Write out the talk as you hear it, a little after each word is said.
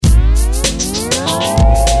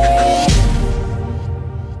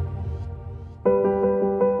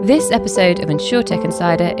This episode of InsurTech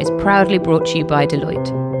Insider is proudly brought to you by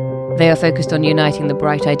Deloitte. They are focused on uniting the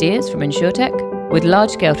bright ideas from InsurTech with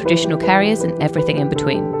large-scale traditional carriers and everything in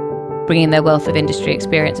between, bringing their wealth of industry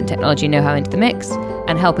experience and technology know-how into the mix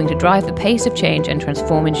and helping to drive the pace of change and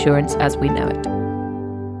transform insurance as we know it.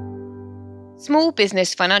 Small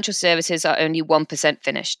business financial services are only 1%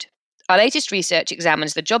 finished. Our latest research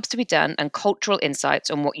examines the jobs to be done and cultural insights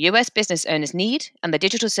on what US business owners need and the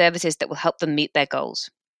digital services that will help them meet their goals.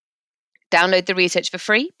 Download the research for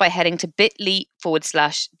free by heading to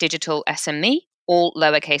bit.ly/digital SME, all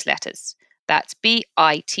lowercase letters. That's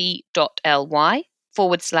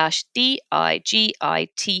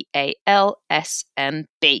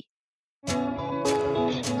bit.ly/digitalsmb.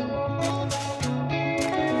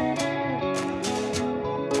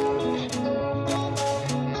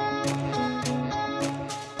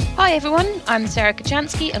 Hi everyone, I'm Sarah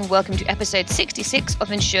Kocianski and welcome to episode 66 of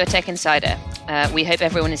InsurTech Insider. We hope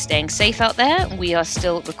everyone is staying safe out there. We are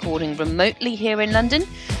still recording remotely here in London.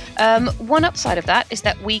 One upside of that is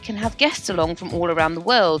that we can have guests along from all around the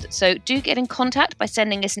world. So do get in contact by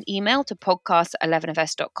sending us an email to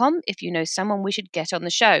podcast@11fs.com if you know someone we should get on the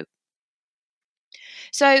show.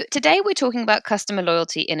 So today we're talking about customer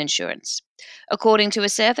loyalty in insurance. According to a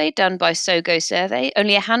survey done by Sogo Survey,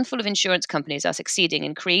 only a handful of insurance companies are succeeding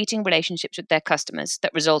in creating relationships with their customers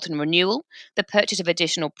that result in renewal, the purchase of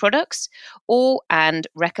additional products, and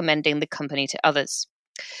recommending the company to others.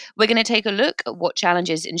 We're going to take a look at what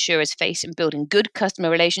challenges insurers face in building good customer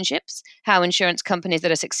relationships, how insurance companies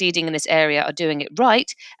that are succeeding in this area are doing it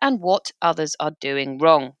right, and what others are doing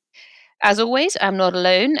wrong. As always, I'm not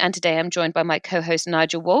alone, and today I'm joined by my co-host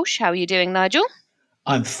Nigel Walsh. How are you doing, Nigel?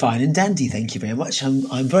 I'm fine and dandy, thank you very much.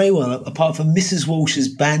 I'm very well, apart from Mrs. Walsh has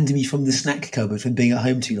banned me from the snack cupboard from being at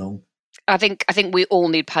home too long. I think we all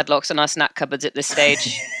need padlocks on our snack cupboards at this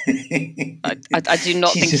stage. I do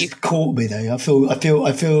not She's think just caught me though. I feel.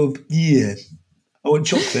 Yeah, I want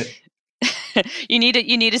chocolate. you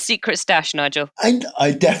need a secret stash, Nigel.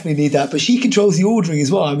 I definitely need that, but she controls the ordering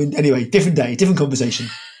as well. I mean, anyway, different day, different conversation.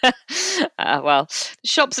 Well,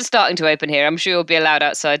 shops are starting to open here. I'm sure you'll be allowed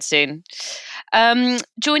outside soon.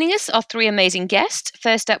 Joining us are three amazing guests.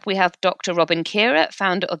 First up, we have Dr. Robin Kira,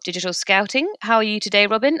 founder of Digital Scouting. How are you today,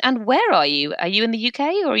 Robin? And where are you? Are you in the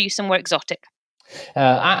UK or are you somewhere exotic?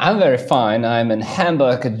 I'm very fine. I'm in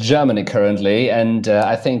Hamburg, Germany currently, and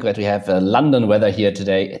I think that we have London weather here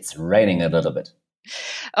today. It's raining a little bit.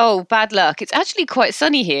 Oh, bad luck. It's actually quite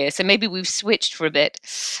sunny here, so maybe we've switched for a bit.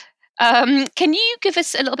 Can you give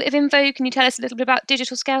us a little bit of info? Can you tell us a little bit about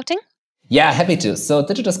Digital Scouting? Yeah, happy to. So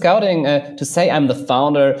Digital Scouting, to say I'm the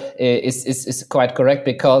founder is quite correct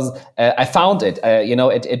because I found it.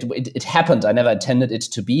 It happened. I never intended it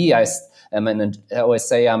to be. I always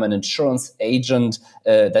say I'm an insurance agent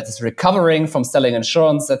that is recovering from selling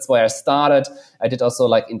insurance. That's where I started. I did also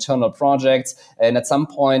like internal projects. And at some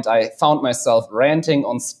point, I found myself ranting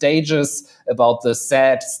on stages about the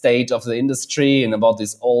sad state of the industry and about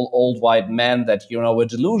these old white men that, were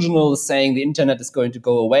delusional, saying the internet is going to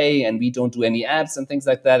go away and we don't do any apps and things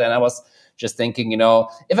like that. And I was just thinking,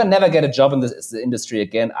 if I never get a job in this industry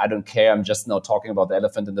again, I don't care. I'm just now talking about the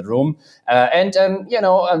elephant in the room. In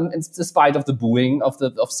spite of the booing of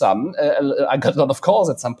some, I got a lot of calls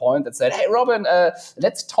at some point that said, "Hey, Robin,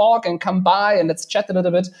 let's talk and come by and let's chat a little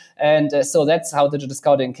bit." And so that's how Digital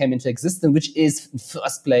Scouting came into existence, which is in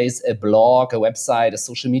first place a blog, a website, a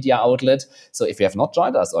social media outlet. So if you have not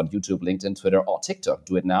joined us on YouTube, LinkedIn, Twitter, or TikTok,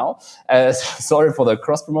 do it now. Sorry for the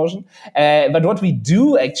cross promotion. But what we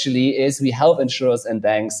do actually is we help insurers and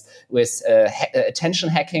banks with attention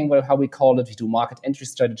hacking, how we call it. We do market entry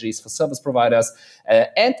strategies for service providers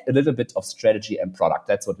and a little bit of strategy and product.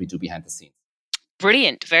 That's what we do behind the scenes.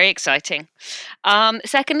 Brilliant. Very exciting.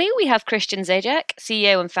 Secondly, we have Christian Zajac,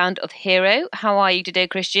 CEO and founder of Hero. How are you today,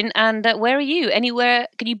 Christian? And where are you? Anywhere?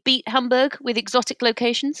 Can you beat Hamburg with exotic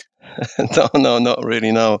locations? No, not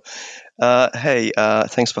really, no. Hey,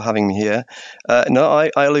 thanks for having me here. No,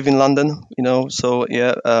 I live in London, so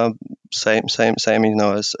yeah, same,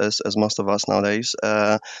 as most of us nowadays,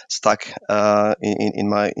 stuck in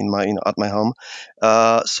my at my home.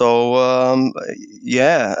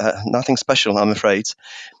 Nothing special, I'm afraid.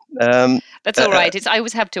 That's all right. I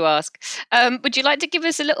always have to ask. Would you like to give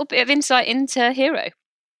us a little bit of insight into Hero?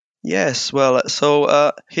 Yes, well,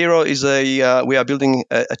 so Hero is we are building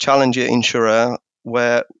a challenger insurer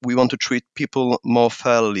where we want to treat people more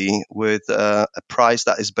fairly with a price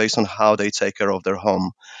that is based on how they take care of their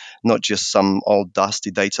home, not just some old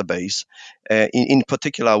dusty database. In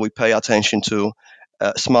particular, we pay attention to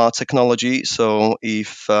smart technology. So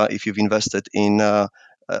if you've invested in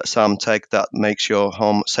some tech that makes your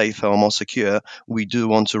home safer or more secure, we do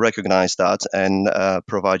want to recognize that and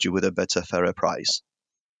provide you with a better, fairer price.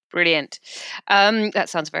 Brilliant. That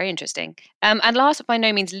sounds very interesting. And last but by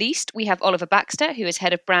no means least, we have Oliver Baxter, who is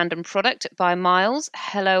head of brand and product at By Miles.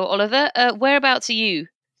 Hello, Oliver. Whereabouts are you?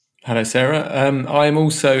 Hello, Sarah. I'm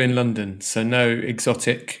also in London, so no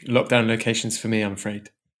exotic lockdown locations for me, I'm afraid.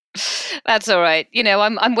 That's all right.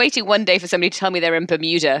 I'm waiting one day for somebody to tell me they're in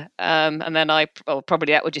Bermuda, and then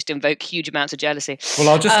probably that would just invoke huge amounts of jealousy. Well,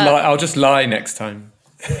 I'll just lie next time.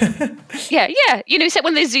 Yeah. Set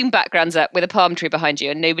one of those Zoom backgrounds up with a palm tree behind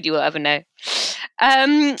you, and nobody will ever know.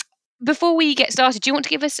 Before we get started, do you want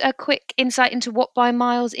to give us a quick insight into what By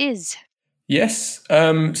Miles is? Yes.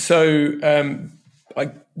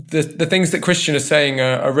 The things that Christian is saying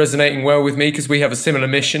are resonating well with me because we have a similar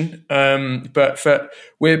mission.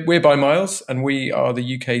 We're By Miles, and we are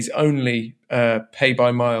the UK's only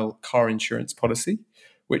pay-by-mile car insurance policy,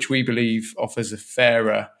 which we believe offers a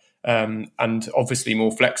fairer and obviously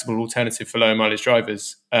more flexible alternative for low mileage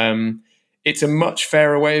drivers. It's a much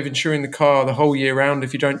fairer way of insuring the car the whole year round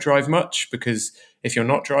if you don't drive much, because if you're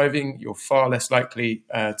not driving, you're far less likely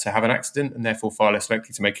to have an accident and therefore far less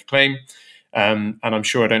likely to make a claim. And I'm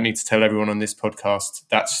sure I don't need to tell everyone on this podcast,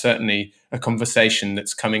 that's certainly a conversation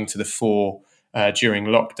that's coming to the fore during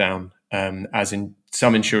lockdown, as in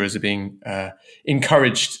some insurers are being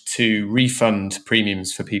encouraged to refund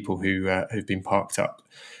premiums for people who've been parked up.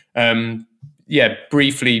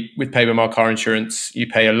 Briefly, with pay-by-mile car insurance, you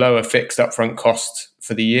pay a lower fixed upfront cost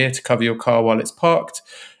for the year to cover your car while it's parked,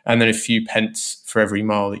 and then a few pence for every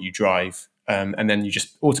mile that you drive. And then you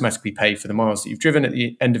just automatically pay for the miles that you've driven at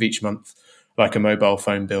the end of each month, like a mobile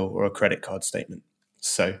phone bill or a credit card statement.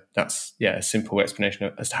 So that's, a simple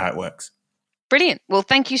explanation as to how it works. Brilliant. Well,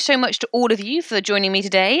 thank you so much to all of you for joining me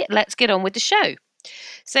today. Let's get on with the show.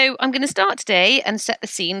 So I'm going to start today and set the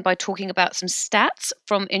scene by talking about some stats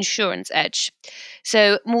from Insurance Edge.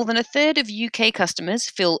 So more than a third of UK customers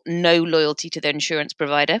feel no loyalty to their insurance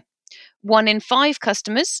provider. 1 in 5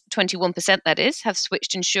 customers, 21% that is, have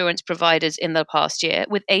switched insurance providers in the past year,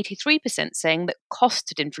 with 83% saying that cost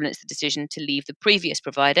had influenced the decision to leave the previous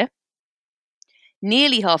provider.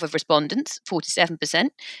 Nearly half of respondents, 47%,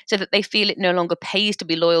 said that they feel it no longer pays to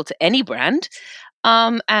be loyal to any brand.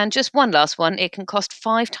 And just one last one, it can cost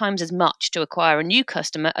 5 times as much to acquire a new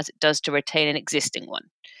customer as it does to retain an existing one.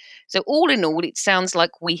 So all in all, it sounds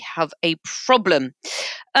like we have a problem.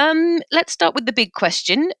 Let's start with the big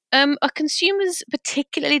question. Are consumers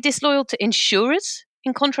particularly disloyal to insurers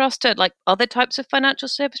in contrast to other types of financial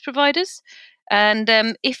service providers? And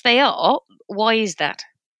if they are, why is that?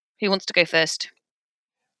 Who wants to go first?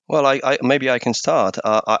 Well, I maybe I can start.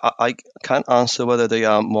 I can't answer whether they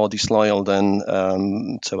are more disloyal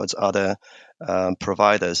than towards other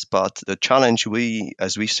providers, but the challenge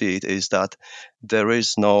as we see it, is that there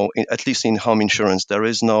is no, at least in home insurance, there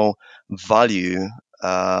is no value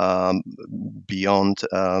beyond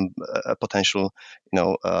a potential,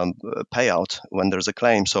 payout when there's a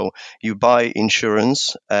claim. So you buy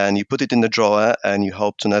insurance and you put it in the drawer and you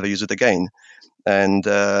hope to never use it again, and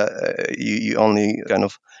you only kind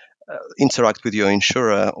of interact with your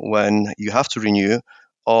insurer when you have to renew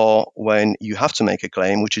or when you have to make a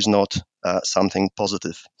claim, which is not something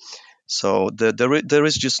positive. So there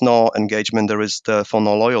is just no engagement. There is therefore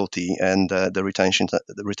no loyalty, and the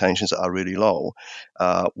retentions are really low.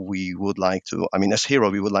 We would like to, as Hero,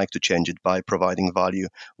 we would like to change it by providing value,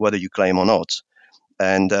 whether you claim or not.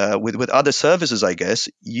 And with other services, I guess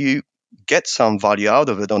you get some value out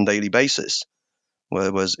of it on a daily basis.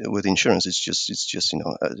 Whereas with insurance, it's just it's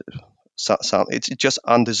just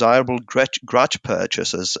undesirable grudge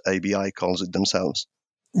purchase, as ABI calls it themselves.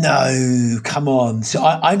 No, come on. So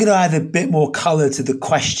I'm going to add a bit more colour to the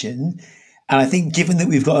question, and I think given that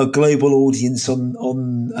we've got a global audience on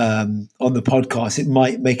the podcast, it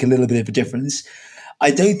might make a little bit of a difference.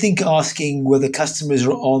 I don't think asking whether customers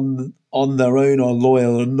are on their own or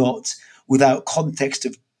loyal or not without context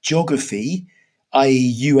of geography,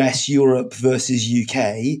 i.e. US, Europe versus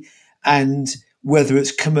UK, and whether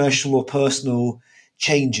it's commercial or personal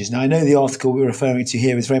changes. Now, I know the article we're referring to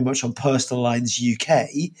here is very much on Personal Lines UK,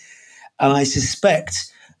 and I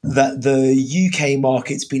suspect that the UK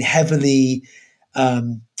market's been heavily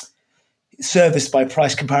serviced by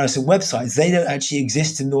price comparison websites. They don't actually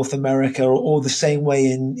exist in North America or the same way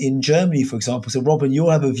in Germany, for example. So, Robin,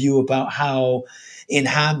 you'll have a view about how in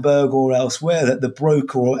Hamburg or elsewhere that the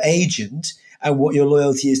broker or agent and what your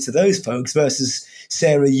loyalty is to those folks versus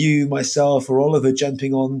Sarah, you, myself, or Oliver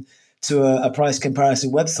jumping on to a price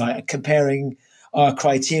comparison website and comparing our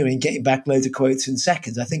criteria and getting back loads of quotes in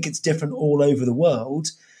seconds. I think it's different all over the world.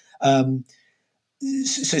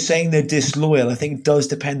 So saying they're disloyal, I think, does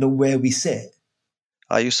depend on where we sit.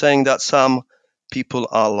 Are you saying that some people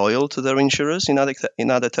are loyal to their insurers in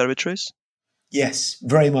other territories? Yes,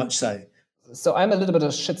 very much so. So I'm a little bit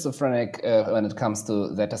of schizophrenic when it comes to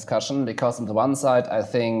that discussion, because on the one side, I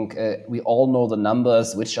think we all know the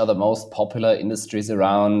numbers, which are the most popular industries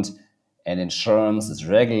around, and insurance is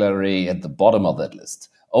regularly at the bottom of that list,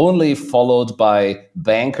 only followed by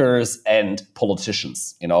bankers and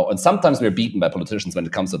politicians, and sometimes we're beaten by politicians when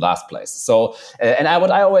it comes to last place. So, and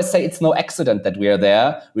what I always say, it's no accident that we are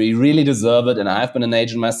there. We really deserve it. And I've been an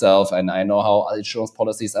agent myself, and I know how insurance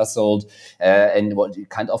policies are sold, and what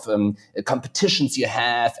kind of competitions you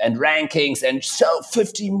have and rankings, and so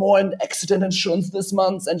 50 more in accident insurance this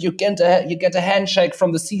month, and you get a handshake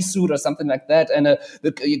from the C-suite or something like that, and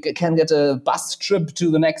you can get a bus trip to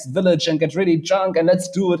the next village and get really drunk, and let's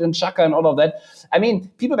do it in Chaka and all of that. I mean,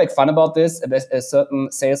 people make fun about this. There's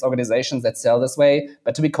certain sales organizations that sell this way.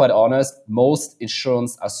 But to be quite honest, most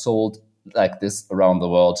insurance are sold like this around the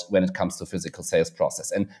world when it comes to physical sales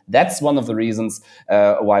process. And that's one of the reasons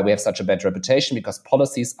why we have such a bad reputation, because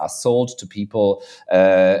policies are sold to people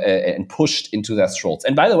and pushed into their throats.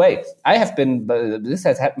 And by the way, this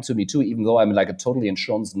has happened to me too, even though I'm like a totally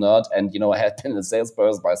insurance nerd and, I had been a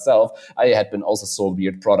salesperson myself. I had been also sold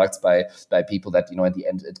weird products by people that, at the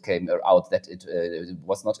end it came out that it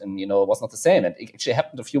was not, was not the same. And it actually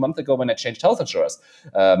happened a few months ago when I changed health insurers.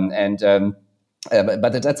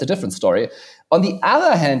 But that's a different story. On the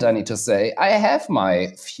other hand, I need to say, I have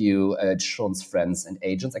my few insurance friends and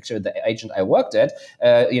agents. Actually, the agent I worked at,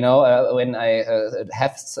 when I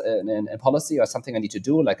have a policy or something I need to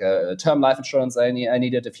do, like a term life insurance I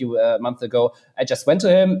needed a few months ago, I just went to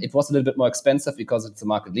him. It was a little bit more expensive because it's a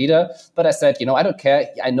market leader. But I said, I don't care.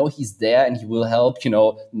 I know he's there and he will help,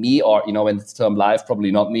 me, or, when it's term life, probably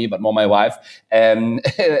not me, but more my wife, when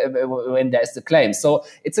there's the claim. So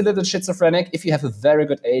it's a little schizophrenic. If you have a very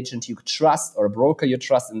good agent you trust, or a broker you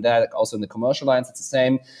trust, and that also in the commercial lines it's the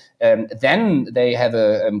same, then they have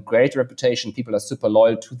a great reputation. People are super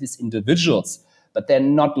loyal to these individuals, but they're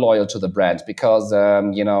not loyal to the brand because I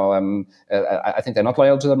think they're not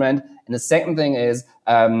loyal to the brand. And the second thing is,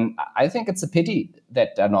 I think it's a pity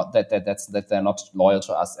that they're not that they're not loyal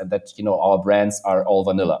to us, and that our brands are all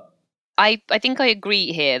vanilla. I think I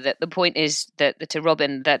agree here that the point is that to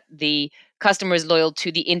Robin, that the customer is loyal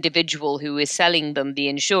to the individual who is selling them the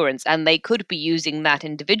insurance, and they could be using that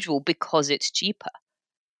individual because it's cheaper.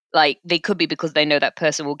 Like, they could be because they know that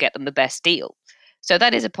person will get them the best deal. So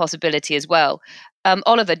that is a possibility as well.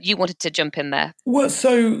 Oliver, you wanted to jump in there. Well,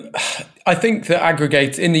 so I think that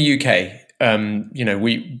aggregate in the UK,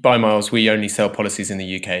 we by miles, we only sell policies in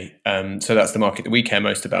the UK. So that's the market that we care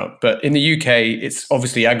most about. But in the UK, it's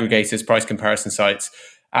obviously aggregators, price comparison sites.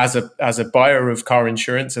 As a buyer of car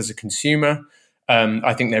insurance, as a consumer,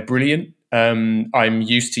 I think they're brilliant. I'm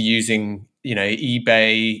used to using,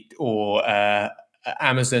 eBay or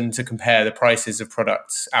Amazon to compare the prices of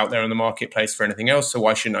products out there on the marketplace for anything else. So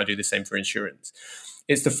why shouldn't I do the same for insurance?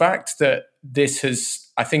 It's the fact that the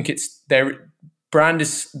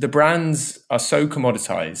brands are so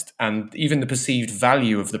commoditized, and even the perceived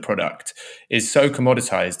value of the product is so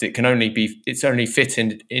commoditized. It's only fit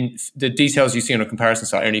in the details you see on a comparison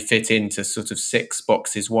site only fit into sort of 6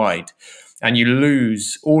 boxes wide. And you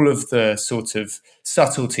lose all of the sort of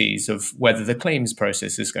subtleties of whether the claims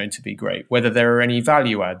process is going to be great, whether there are any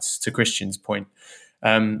value adds, to Christian's point.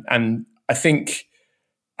 And I think,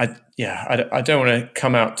 I don't want to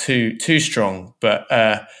come out too strong, but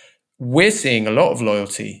we're seeing a lot of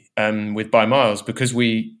loyalty with By Miles because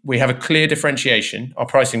we have a clear differentiation. Our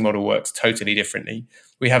pricing model works totally differently.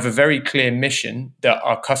 We have a very clear mission that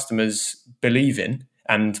our customers believe in,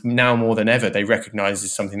 and now more than ever, they recognize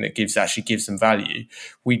as something that actually gives them value.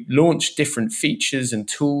 We launch different features and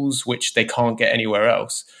tools which they can't get anywhere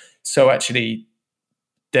else. So actually,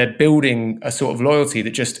 they're building a sort of loyalty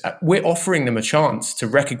that we're offering them a chance to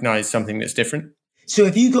recognize something that's different. So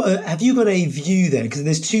have you got a view then? Because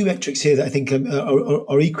there's 2 metrics here that I think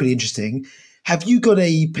are equally interesting. Have you got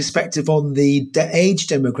a perspective on the age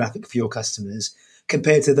demographic for your customers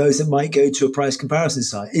compared to those that might go to a price comparison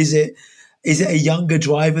site? Is it a younger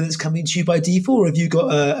driver that's coming to you by default, or have you got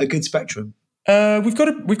a good spectrum? We've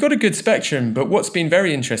got a good spectrum, but what's been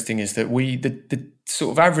very interesting is that the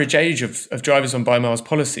sort of average age of drivers on By Miles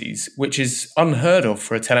policies, which is unheard of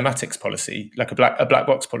for a telematics policy, like a black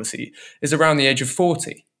box policy, is around the age of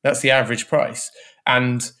 40. That's the average price.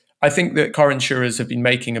 And I think that car insurers have been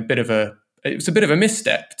making a bit of a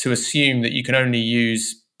misstep to assume that you can only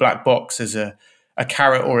use black box as a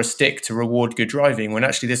carrot or a stick to reward good driving, when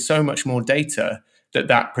actually there's so much more data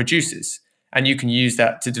that produces. and you can use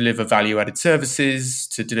that to deliver value-added services,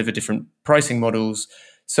 to deliver different pricing models.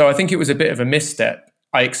 So I think it was a bit of a misstep.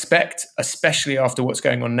 I expect, especially after what's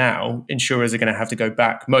going on now, insurers are going to have to go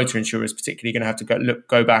back, motor insurers particularly, going to have to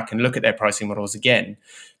go back and look at their pricing models again,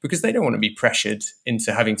 because they don't want to be pressured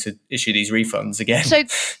into having to issue these refunds again. So,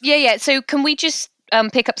 yeah. So can we just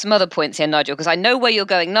pick up some other points here, Nigel, because I know where you're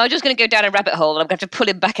going. Nigel's going to go down a rabbit hole and I'm going to have to pull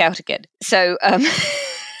him back out again. So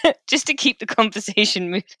just to keep the conversation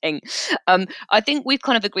moving, I think we've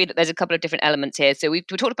kind of agreed that there's a couple of different elements here. So we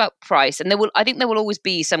talked about price, and I think there will always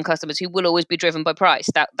be some customers who will always be driven by price.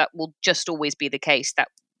 That will just always be the case. That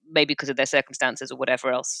maybe because of their circumstances or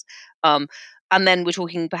whatever else. And then we're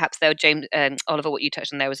talking perhaps there, James, Oliver, what you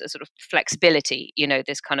touched on there was a sort of flexibility,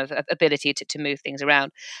 this kind of ability to move things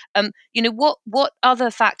around. What other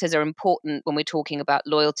factors are important when we're talking about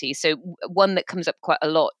loyalty? So one that comes up quite a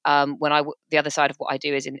lot the other side of what I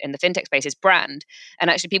do is in the fintech space is brand. And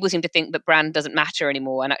actually people seem to think that brand doesn't matter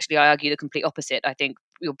anymore. And actually I argue the complete opposite. I think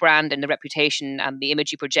your brand and the reputation and the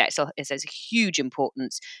image you project has a huge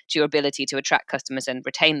importance to your ability to attract customers and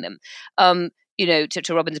retain them.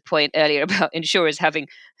 To Robin's point earlier about insurers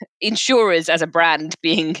as a brand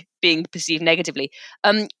being perceived negatively.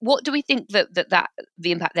 What do we think that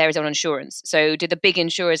the impact there is on insurance? So do the big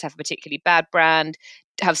insurers have a particularly bad brand?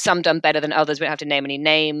 Have some done better than others? We don't have to name any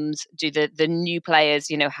names. Do the new players,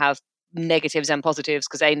 have negatives and positives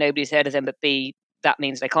because A, nobody's heard of them, but B, that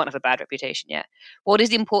means they can't have a bad reputation yet. What is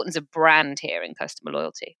the importance of brand here in customer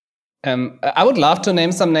loyalty? I would love to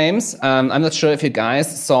name some names. I'm not sure if you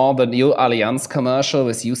guys saw the new Allianz commercial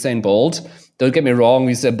with Usain Bolt. Don't get me wrong,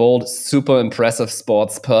 Usain Bolt, super impressive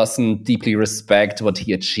sports person, deeply respect what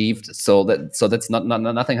he achieved. So that's not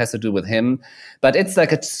nothing has to do with him. But it's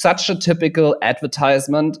like such a typical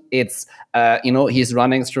advertisement. It's he's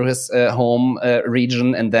running through his home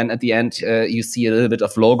region, and then at the end you see a little bit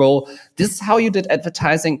of logo. This is how you did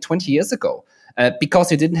advertising 20 years ago. Because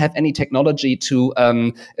you didn't have any technology to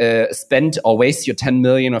spend or waste your 10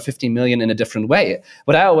 million or 15 million in a different way.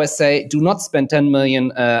 What I always say, do not spend 10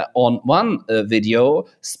 million on one video,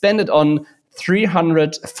 spend it on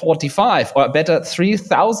 345 or better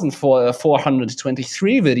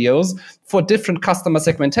 3,423 videos for different customer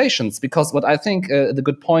segmentations. Because what I think the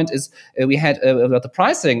good point is we had about the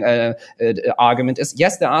pricing argument is,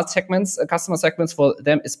 yes, there are segments, customer segments, for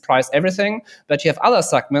them is price everything, but you have other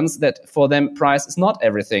segments that for them price is not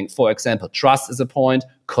everything. For example, trust is a point,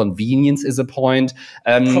 convenience is a point.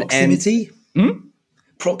 Proximity?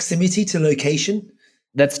 Proximity to location?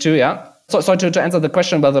 That's true, yeah. So to answer the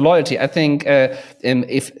question about the loyalty, I think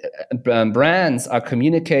if brands are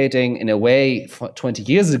communicating in a way 20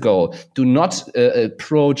 years ago, do not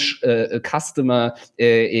approach a customer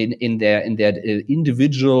in their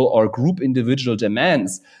individual or group individual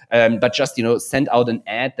demands, but just send out an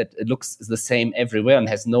ad that looks the same everywhere and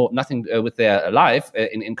has nothing with their life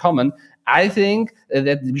in common. I think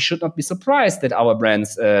that we should not be surprised that our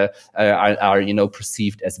brands are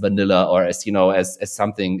perceived as vanilla or as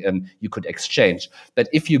something you could exchange. But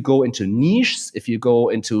if you go into niches, if you go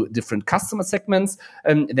into different customer segments,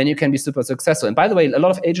 then you can be super successful. And by the way, a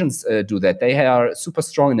lot of agents do that. They are super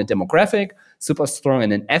strong in a demographic, super strong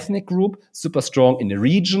in an ethnic group, super strong in a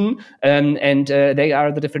region, and they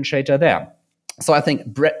are the differentiator there. So I think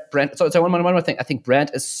brand. So one more thing. I think brand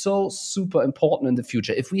is so super important in the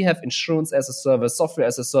future. If we have insurance as a service, software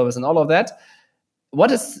as a service, and all of that, what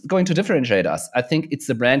is going to differentiate us? I think it's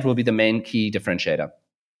the brand will be the main key differentiator.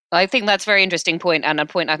 I think that's a very interesting point, and a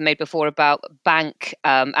point I've made before about bank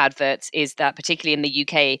adverts is that particularly in the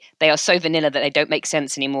UK, they are so vanilla that they don't make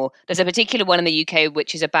sense anymore. There's a particular one in the UK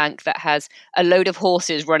which is a bank that has a load of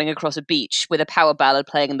horses running across a beach with a power ballad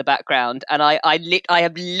playing in the background, and I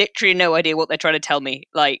have literally no idea what they're trying to tell me.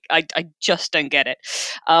 Like, I just don't get it.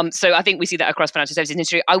 So I think we see that across financial services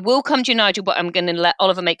industry. I will come to you, Nigel, but I'm going to let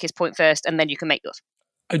Oliver make his point first, and then you can make yours.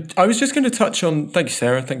 I was just going to touch on, thank you,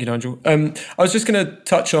 Sarah. Thank you, Nigel. I was just going to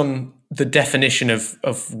touch on the definition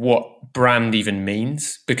of what brand even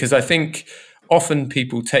means, because I think often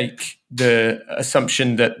people take the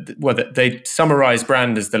assumption that they summarize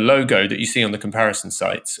brand as the logo that you see on the comparison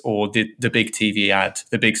sites or the big TV ad,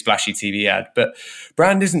 the big splashy TV ad. But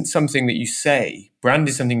brand isn't something that you say. Brand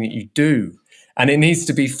is something that you do. And it needs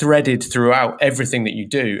to be threaded throughout everything that you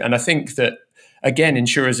do. And I think that, again,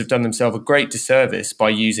 insurers have done themselves a great disservice by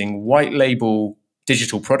using white label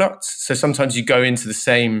digital products. So sometimes you go into the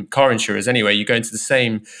same, car insurers anyway, you go into the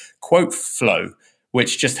same quote flow,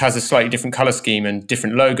 which just has a slightly different color scheme and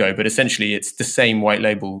different logo, but essentially it's the same white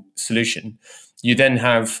label solution. You then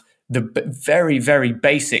have the very, very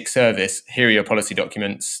basic service. Here are your policy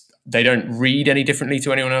documents. they don't read any differently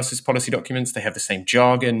to anyone else's policy documents. They have the same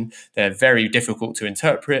jargon. They're very difficult to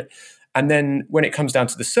interpret. And then when it comes down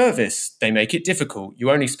to the service, they make it difficult.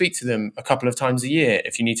 You only speak to them a couple of times a year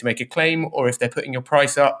if you need to make a claim or if they're putting your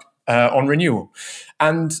price up on renewal.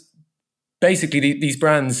 And basically, these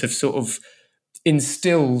brands have sort of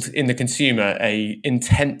instilled in the consumer a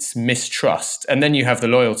intense mistrust. And then you have the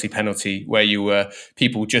loyalty penalty where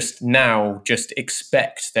people just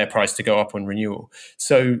expect their price to go up on renewal.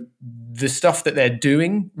 So the stuff that they're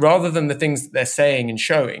doing, rather than the things that they're saying and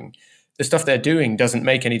showing, the stuff they're doing doesn't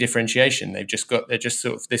make any differentiation. They're just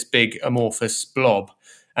sort of this big amorphous blob.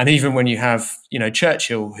 And even when you have,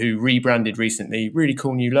 Churchill, who rebranded recently, really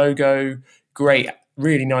cool new logo, great,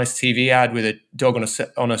 really nice TV ad with a dog on a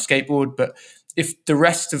skateboard. But if the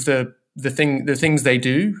rest of the things they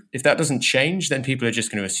do, if that doesn't change, then people are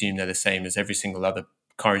just going to assume they're the same as every single other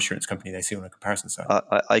car insurance company they see on a comparison site.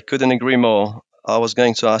 I couldn't agree more. I was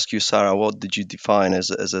going to ask you, Sarah, what did you define as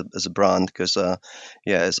a brand? Because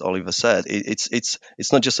as Oliver said,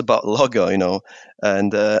 it's not just about logo,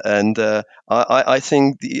 And I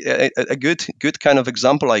think a good kind of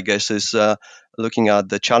example, I guess, is looking at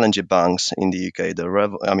the challenger banks in the UK,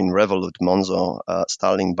 Revolut, Monzo,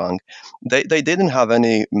 Starling Bank. They didn't have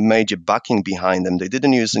any major backing behind them. They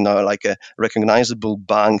didn't use like a recognizable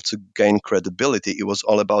bank to gain credibility. It was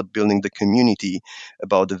all about building the community,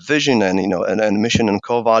 about the vision and mission and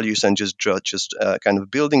core values, and just kind of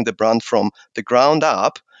building the brand from the ground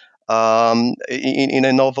up in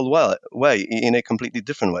a novel way, in a completely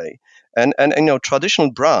different way. And traditional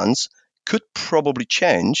brands could probably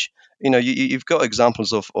change. You've got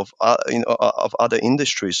examples of other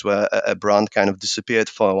industries where a brand kind of disappeared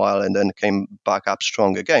for a while and then came back up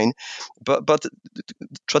strong again. But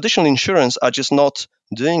traditional insurance are just not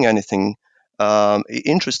doing anything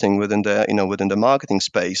interesting within the marketing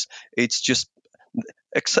space. It's just,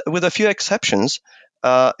 with a few exceptions.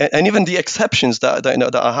 And even the exceptions that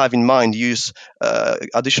I have in mind use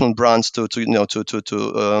additional brands to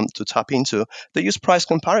tap into. They use price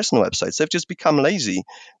comparison websites. They've just become lazy.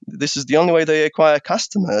 This is the only way they acquire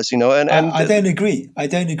customers. And I don't agree. I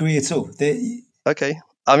don't agree at all. Okay.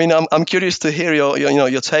 I mean, I'm curious to hear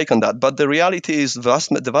your take on that. But the reality is the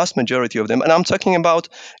vast majority of them, and I'm talking about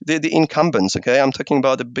the incumbents. Okay, I'm talking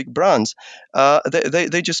about the big brands.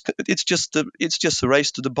 It's just a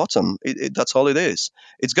race to the bottom. That's all it is.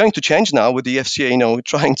 It's going to change now with the FCA,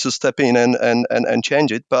 trying to step in and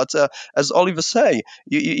change it. But as Oliver say,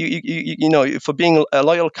 you for being a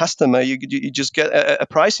loyal customer, you just get a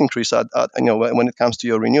price increase when it comes to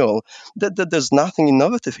your renewal. There's nothing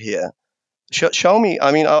innovative here. Show me.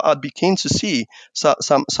 I mean, I'd be keen to see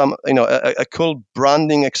some a cool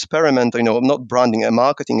branding experiment. Not branding, a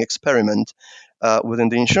marketing experiment within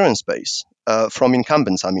the insurance space from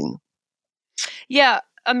incumbents. I mean, yeah.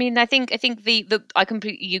 I mean, I think I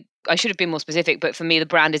should have been more specific, but for me, the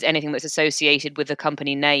brand is anything that's associated with a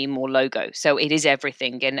company name or logo. So it is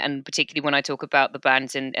everything, and particularly when I talk about the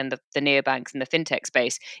brands and the neobanks and the fintech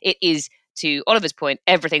space, it is, to Oliver's point,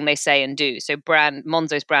 everything they say and do. So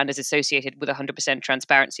Monzo's brand is associated with 100%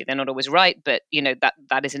 transparency. They're not always right, but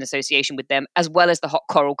that is an association with them, as well as the hot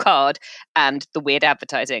coral card and the weird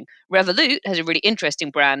advertising. Revolut has a really interesting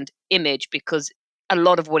brand image because a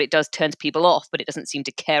lot of what it does turns people off, but it doesn't seem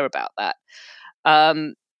to care about that.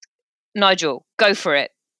 Nigel, go for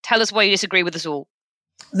it. Tell us why you disagree with us all.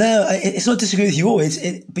 No, it's not disagree with you all.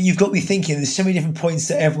 But you've got me thinking. There's so many different points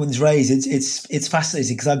that everyone's raised. It's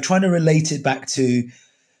fascinating because I'm trying to relate it back to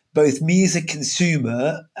both me as a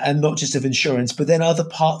consumer and not just of insurance, but then other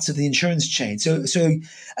parts of the insurance chain. So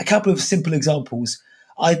a couple of simple examples.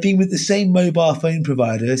 I've been with the same mobile phone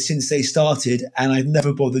provider since they started, and I've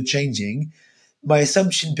never bothered changing. My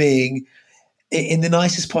assumption being, in the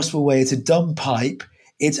nicest possible way, it's a dumb pipe.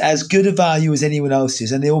 It's as good a value as anyone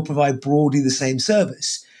else's, and they all provide broadly the same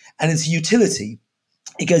service. And it's a utility.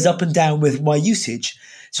 It goes up and down with my usage.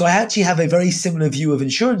 So I actually have a very similar view of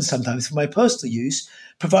insurance sometimes for my personal use,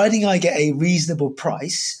 providing I get a reasonable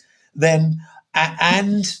price, then,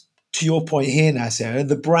 and to your point here now, Sarah,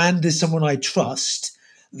 the brand is someone I trust,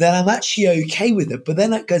 then I'm actually okay with it. But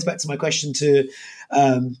then that goes back to my question to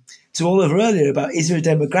Oliver earlier about, is there a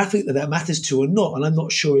demographic that matters to or not? And I'm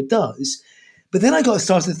not sure it does. But then I got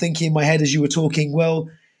started thinking in my head as you were talking, well,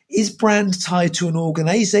 is brand tied to an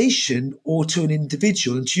organization or to an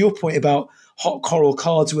individual? And to your point about hot coral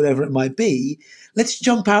cards or whatever it might be, let's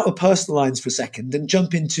jump out of personal lines for a second and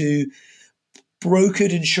jump into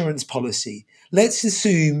brokered insurance policy. Let's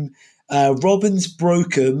assume Robin's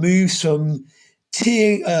broker moves from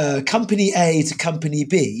company A to company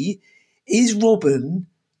B. Is Robin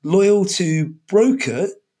loyal to broker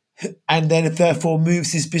and then therefore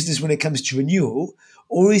moves his business when it comes to renewal?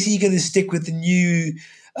 Or is he going to stick with the new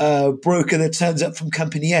broker that turns up from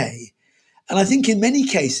company A? And I think in many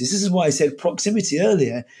cases, this is why I said proximity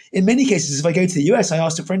earlier. In many cases, if I go to the US, I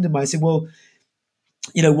asked a friend of mine, I said, well,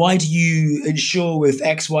 why do you insure with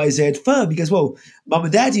XYZ firm? He goes, well, mum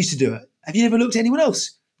and dad used to do it. Have you ever looked at anyone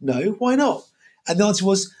else? No, why not? And the answer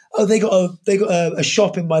was, oh, they got a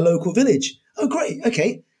shop in my local village. Oh, great.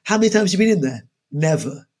 Okay. How many times have you been in there?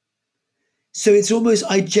 Never. So it's almost,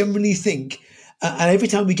 I generally think, and every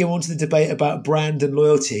time we go on to the debate about brand and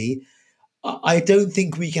loyalty, I don't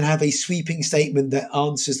think we can have a sweeping statement that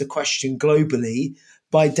answers the question globally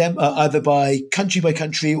by either by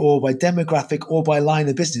country or by demographic or by line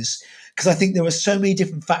of business, because I think there are so many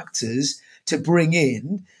different factors to bring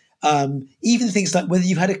in. Even things like whether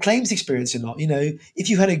you've had a claims experience or not. If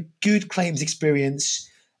you had a good claims experience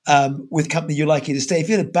with a company, you're likely to stay. If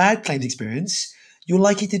you had a bad claims experience, you're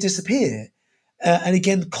likely to disappear. And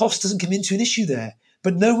again, cost doesn't come into an issue there.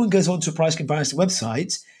 But no one goes onto a price comparison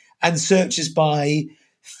website and searches by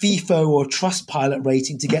FIFO or Trustpilot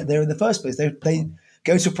rating to get there in the first place. They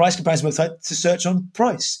go to a price comparison website to search on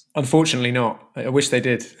price. Unfortunately not. I wish they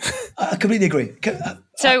did. I completely agree.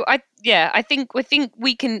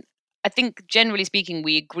 I think generally speaking,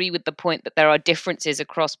 we agree with the point that there are differences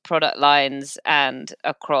across product lines and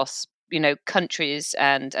across, countries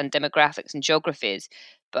and demographics and geographies.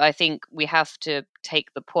 But I think we have to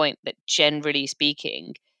take the point that generally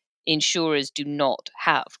speaking, insurers do not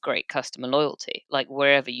have great customer loyalty, like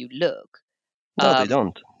wherever you look. No, they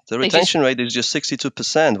don't. The retention rate is just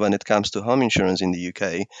 62% when it comes to home insurance in the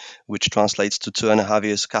UK, which translates to 2.5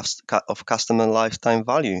 years of customer lifetime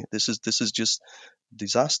value. This is just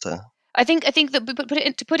disaster. I think that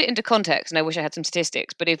to put it into context, and I wish I had some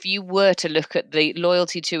statistics, but if you were to look at the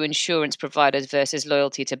loyalty to insurance providers versus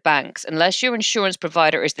loyalty to banks, unless your insurance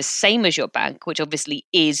provider is the same as your bank, which obviously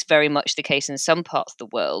is very much the case in some parts of the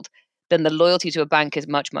world, then the loyalty to a bank is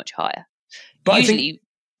much, much higher. But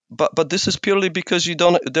But this is purely because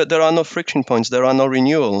there are no friction points, there are no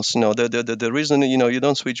renewals. The reason you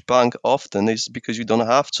don't switch bank often is because you don't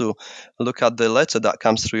have to look at the letter that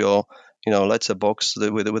comes through your letterbox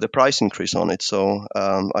with a price increase on it. So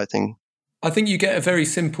I think you get a very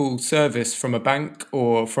simple service from a bank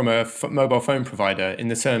or from a mobile phone provider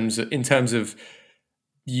in terms of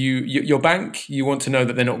your bank. You want to know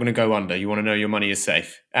that they're not going to go under. You want to know your money is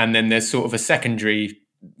safe, and then there's sort of a secondary.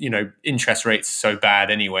 Interest rates are so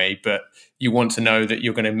bad anyway, but you want to know that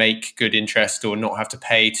you're going to make good interest or not have to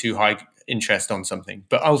pay too high interest on something.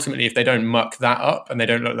 But ultimately, if they don't muck that up and they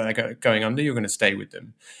don't look like they're going under, you're going to stay with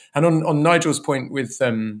them. And on Nigel's point with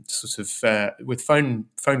with phone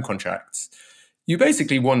contracts, you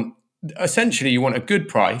basically want a good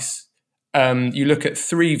price. You look at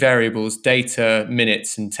 3 variables: data,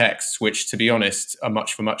 minutes, and texts, which, to be honest, are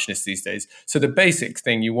much for muchness these days. So the basic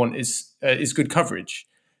thing you want is good coverage,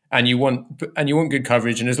 and you want good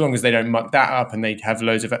coverage. And as long as they don't muck that up and they don't have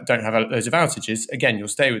loads of outages, again, you'll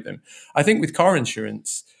stay with them. I think with car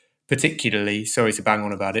insurance, particularly, sorry to bang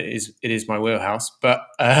on about it, it is my wheelhouse. But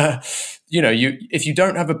if you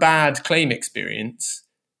don't have a bad claim experience,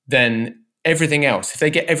 then everything else, if they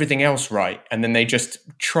get everything else right, and then they just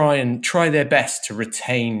try their best to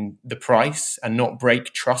retain the price and not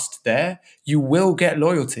break trust there, you will get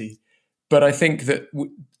loyalty. But I think that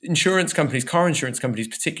insurance companies, car insurance companies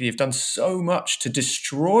particularly, have done so much to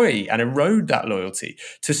destroy and erode that loyalty,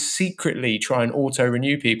 to secretly try and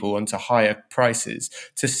auto-renew people onto higher prices,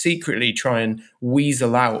 to secretly try and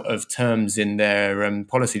weasel out of terms in their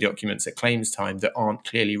policy documents at claims time that aren't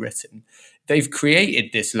clearly written. They've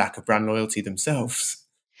created this lack of brand loyalty themselves.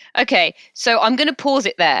 Okay, so I'm going to pause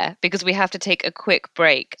it there because we have to take a quick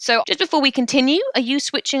break. So just before we continue, are you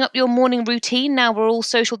switching up your morning routine now we're all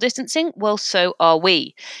social distancing? Well, so are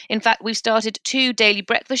we. In fact, we've started 2 daily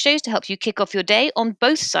breakfast shows to help you kick off your day on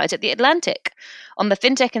both sides of the Atlantic. On the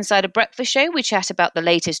FinTech Insider Breakfast Show, we chat about the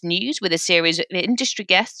latest news with a series of industry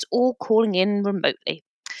guests all calling in remotely.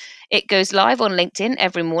 It goes live on LinkedIn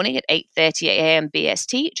every morning at 8:30 a.m.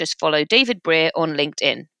 BST. Just follow David Breer on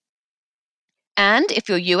LinkedIn. And if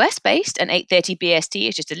you're US-based and 8:30 BST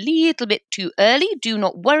is just a little bit too early, do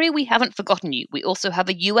not worry, we haven't forgotten you. We also have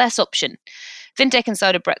a US option. FinTech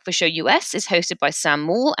Insider Breakfast Show US is hosted by Sam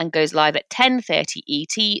Moore and goes live at 10:30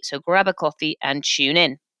 ET, so grab a coffee and tune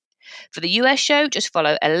in. For the US show, just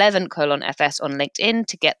follow 11:FS on LinkedIn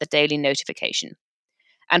to get the daily notification.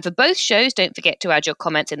 And for both shows, don't forget to add your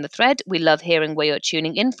comments in the thread. We love hearing where you're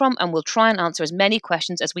tuning in from, and we'll try and answer as many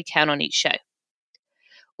questions as we can on each show.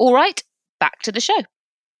 All right, back to the show.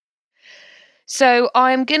 So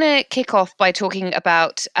I'm going to kick off by talking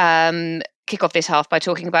about kick off this half by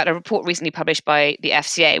talking about a report recently published by the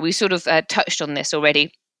FCA. We sort of touched on this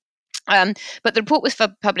already. But the report was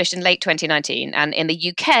published in late 2019, and in the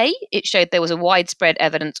UK, it showed there was a widespread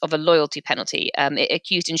evidence of a loyalty penalty. It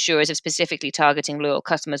accused insurers of specifically targeting loyal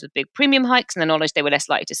customers with big premium hikes and the knowledge they were less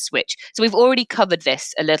likely to switch. So we've already covered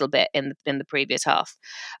this a little bit in the previous half.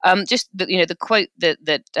 The quote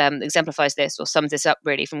that exemplifies this or sums this up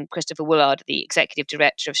really from Christopher Woolard, the Executive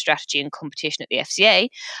Director of Strategy and Competition at the FCA,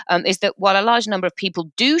 is that while a large number of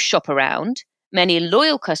people do shop around, many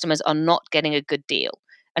loyal customers are not getting a good deal.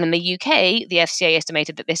 And in the UK, the FCA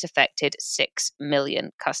estimated that this affected 6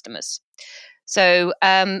 million customers. So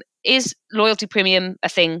is loyalty premium a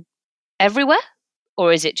thing everywhere,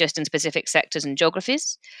 or is it just in specific sectors and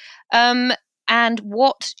geographies? And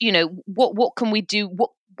what can we do?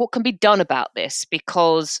 What can be done about this?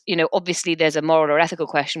 Because, obviously there's a moral or ethical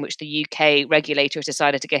question which the UK regulator has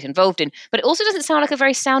decided to get involved in, but it also doesn't sound like a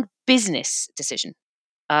very sound business decision.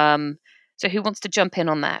 So who wants to jump in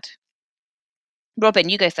on that? Robin,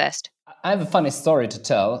 you go first. I have a funny story to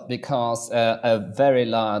tell because a very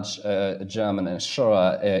large German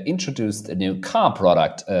insurer introduced a new car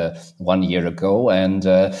product 1 year ago. And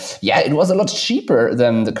it was a lot cheaper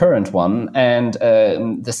than the current one. And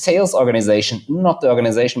the sales organization, not the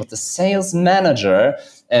organization, but the sales manager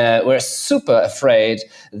were super afraid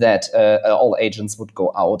that all agents would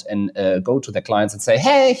go out and go to their clients and say,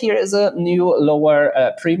 hey, here is a new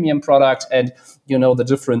lower premium product. And the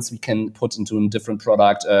difference we can put into a different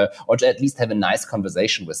product, or to at least have a nice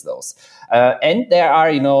conversation with those. And there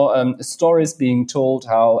are, stories being told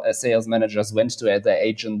how sales managers went to their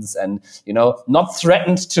agents and, not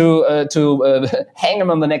threatened to hang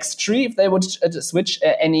them on the next tree if they would switch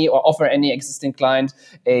any or offer any existing client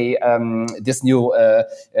this new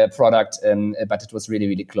product. But it was really,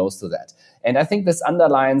 really close to that. And I think this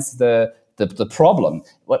underlines the problem.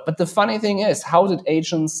 But the funny thing is, how did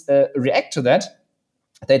agents react to that?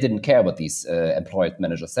 They didn't care what these employed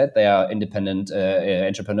managers said. They are independent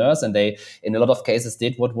entrepreneurs, and they, in a lot of cases,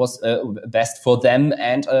 did what was best for them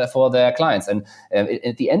and for their clients. And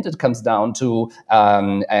at the end, it comes down to,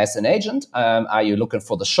 as an agent, are you looking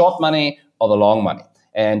for the short money or the long money?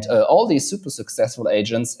 And all these super successful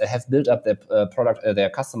agents have built up their their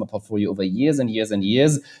customer portfolio over years and years and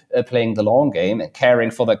years, playing the long game and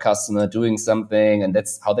caring for their customer, doing something, and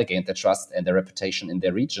that's how they gained their trust and their reputation in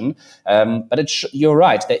their region. But you're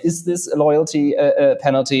right, there is this loyalty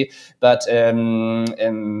penalty, but not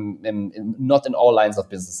in all lines of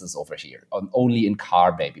businesses over here. Only in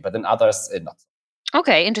car, maybe, but in others, not.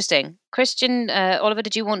 Okay, interesting. Christian, Oliver,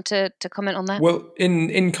 did you want to comment on that? Well,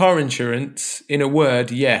 in car insurance, in a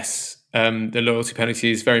word, yes, the loyalty penalty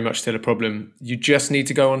is very much still a problem. You just need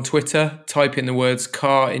to go on Twitter, type in the words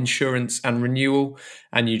car insurance and renewal,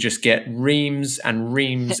 and you just get reams and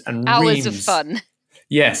reams and hours reams of fun.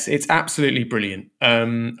 Yes, it's absolutely brilliant.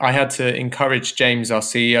 I had to encourage James, our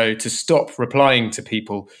CEO, to stop replying to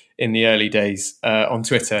people in the early days on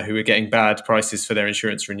Twitter who were getting bad prices for their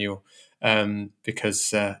insurance renewal.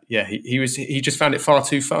 Because he just found it far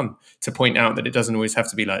too fun to point out that it doesn't always have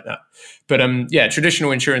to be like that. But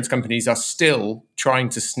traditional insurance companies are still trying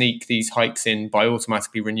to sneak these hikes in by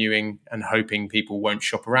automatically renewing and hoping people won't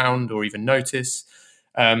shop around or even notice.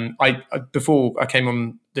 Before I came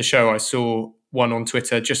on the show, I saw one on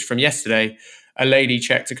Twitter just from yesterday. A lady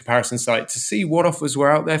checked a comparison site to see what offers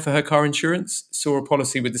were out there for her car insurance, saw a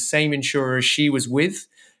policy with the same insurer as she was with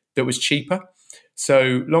that was cheaper.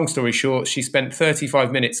 So long story short, she spent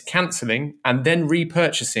 35 minutes cancelling and then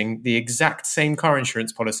repurchasing the exact same car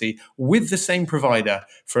insurance policy with the same provider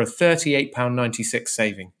for a £38.96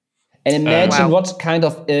 saving. And imagine what kind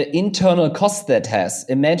of internal cost that has.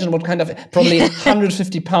 Imagine what kind of probably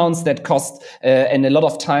 £150 that cost and a lot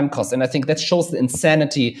of time cost. And I think that shows the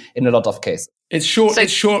insanity in a lot of cases. It's short.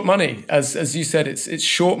 It's short money, as you said. It's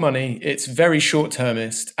short money. It's very short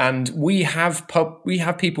termist, and we have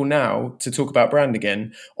people now, to talk about brand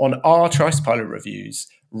again, on our Trustpilot reviews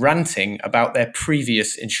ranting about their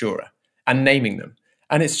previous insurer and naming them.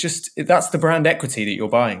 And that's the brand equity that you're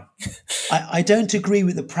buying. I don't agree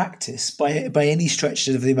with the practice by any stretch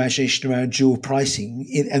of the imagination around dual pricing.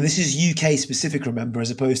 And this is UK specific, remember,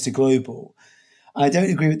 as opposed to global. I don't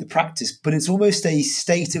agree with the practice, but it's almost a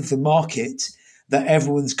state of the market that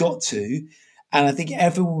everyone's got to. And I think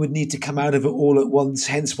everyone would need to come out of it all at once,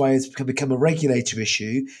 hence why it's become a regulator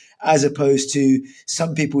issue, as opposed to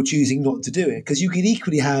some people choosing not to do it. Because you can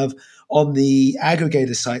equally have on the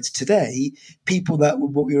aggregator sites today, people that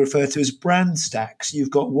what we refer to as brand stacks. You've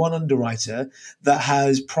got one underwriter that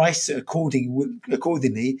has priced it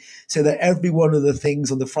accordingly, so that every one of the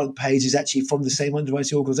things on the front page is actually from the same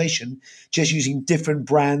underwriting organization, just using different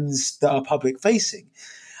brands that are public facing.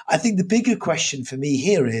 I think the bigger question for me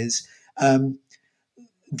here is,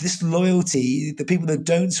 this loyalty, the people that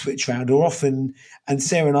don't switch around are often, and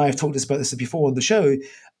Sarah and I have talked about this before on the show,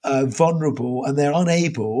 vulnerable, and they're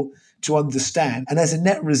unable to understand. And as a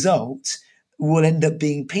net result, will end up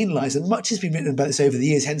being penalized. And much has been written about this over the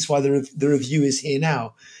years, hence why the review is here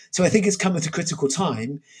now. So I think it's come at a critical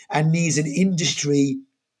time and needs an industry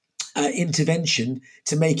intervention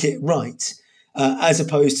to make it right, as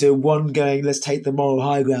opposed to one going, let's take the moral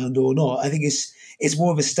high ground or not. I think it's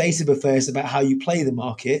more of a state of affairs about how you play the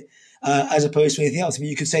market, as opposed to anything else. I mean,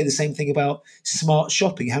 you could say the same thing about smart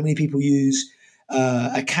shopping. How many people use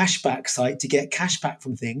a cashback site to get cashback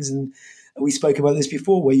from things? And we spoke about this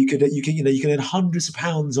before, where you can earn hundreds of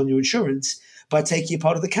pounds on your insurance by taking a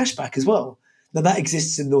part of the cashback as well. Now that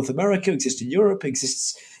exists in North America, exists in Europe,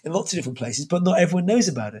 exists in lots of different places, but not everyone knows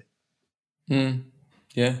about it.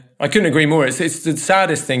 Yeah, I couldn't agree more. It's the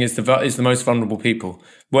saddest thing is the most vulnerable people.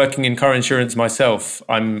 Working in car insurance myself,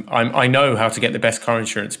 I know how to get the best car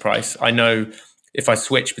insurance price. I know if I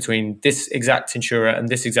switch between this exact insurer and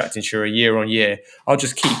this exact insurer year on year, I'll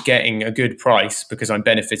just keep getting a good price because I'm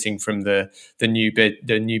benefiting from the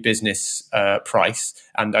new business price,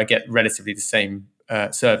 and I get relatively the same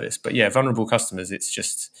service. But yeah, vulnerable customers, it's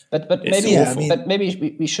just. But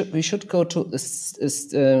maybe we should go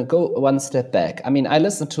to go one step back. I mean, I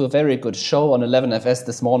listened to a very good show on 11FS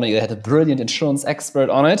this morning. They had a brilliant insurance expert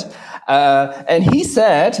on it, and he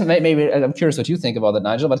said, maybe I'm curious what you think about that,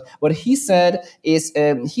 Nigel. But what he said is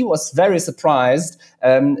he was very surprised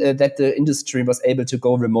that the industry was able to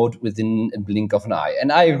go remote within a blink of an eye.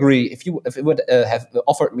 And I agree. If it would have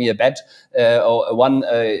offered me a bet or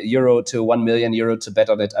 €1 to €1 million to bet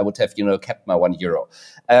on it, I would have kept my €1.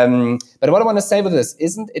 But what I want to say with this,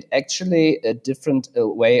 isn't it actually a different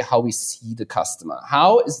way how we see the customer?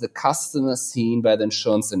 How is the customer seen by the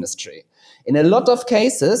insurance industry? In a lot of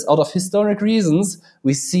cases, out of historic reasons,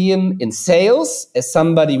 we see him in sales as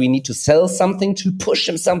somebody we need to sell something to, push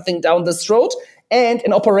him something down the throat, and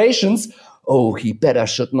in operations, he better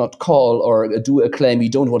should not call or do a claim. We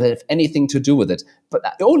don't want to have anything to do with it. But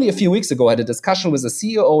only a few weeks ago, I had a discussion with the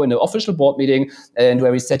CEO in an official board meeting, and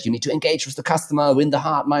where we said, you need to engage with the customer, win the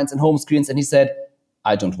heart, minds, and home screens. And he said,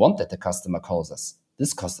 I don't want that the customer calls us.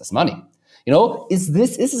 This costs us money. Is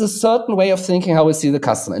this a certain way of thinking how we see the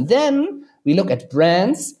customer? And then we look at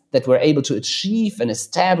brands that were able to achieve and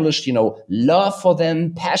establish, love for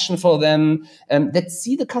them, passion for them, that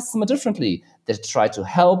see the customer differently, that try to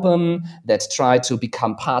help them, that try to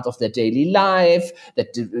become part of their daily life,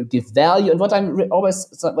 that give value. And what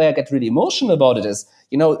where I get really emotional about it is,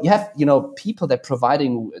 you have, people that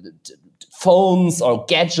providing phones or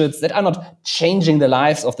gadgets that are not changing the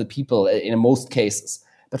lives of the people in most cases.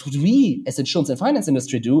 But what we, as insurance and finance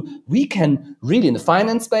industry, do, we can really, in the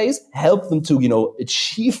finance space, help them to,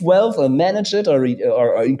 achieve wealth or manage it or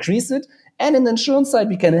increase it. And in the insurance side,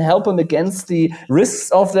 we can help them against the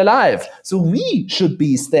risks of their life. So we should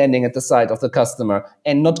be standing at the side of the customer,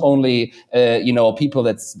 and not only, people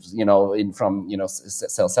that's,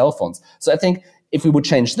 sell cell phones. So I think if we would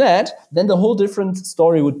change that, then the whole different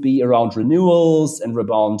story would be around renewals and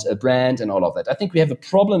around a brand and all of that. I think we have a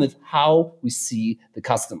problem with how we see the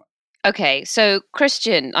customer. Okay, so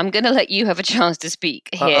Christian, I'm going to let you have a chance to speak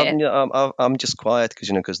here. I'm just quiet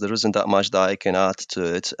because there isn't that much that I can add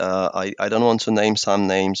to it. I don't want to name some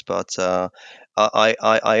names, but I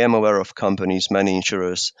am aware of companies, many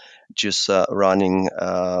insurers, just running,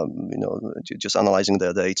 just analyzing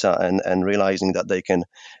their data and realizing that they can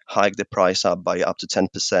hike the price up by up to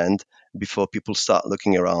 10% before people start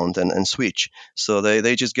looking around and switch. So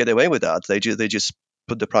they just get away with that. They just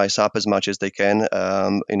put the price up as much as they can,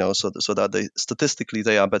 so that statistically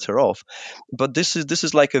they are better off. But this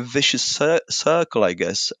is like a vicious circle, I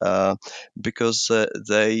guess, because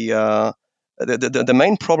the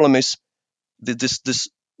main problem is this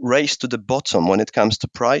race to the bottom when it comes to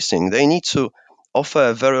pricing. They need to offer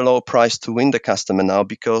a very low price to win the customer now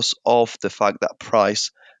because of the fact that price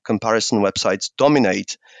comparison websites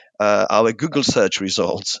dominate our Google search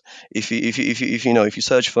results. If you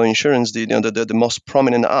search for insurance, the most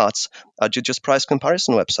prominent ads are just price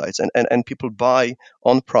comparison websites, and people buy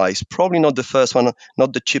on price. Probably not the first one,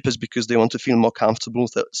 not the cheapest, because they want to feel more comfortable,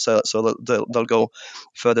 so they'll go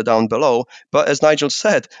further down below. But as Nigel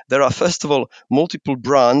said, there are, first of all, multiple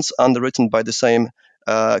brands underwritten by the same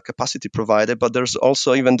capacity provider, but there's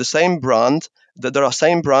also even the same brand, that there are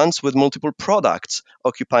same brands with multiple products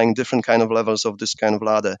occupying different kind of levels of this kind of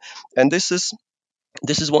ladder. And this is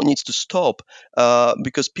what needs to stop,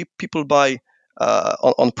 because people buy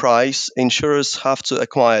on price. Insurers have to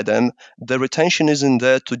acquire them. The retention isn't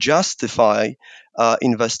there to justify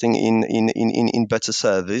investing in better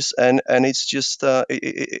service, and it's just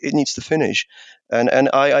it needs to finish. And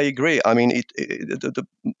I agree. I mean,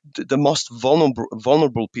 the most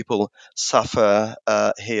vulnerable people suffer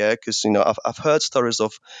here, because I've heard stories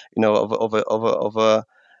of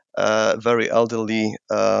a very elderly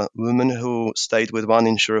woman who stayed with one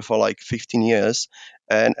insurer for like 15 years,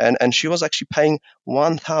 and she was actually paying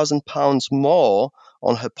 £1,000 more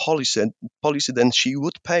on her policy than she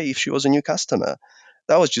would pay if she was a new customer.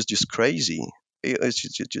 That was just crazy. It's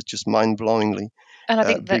just mind-blowingly And I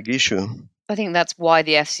think big issue. I think that's why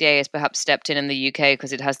the FCA has perhaps stepped in the UK,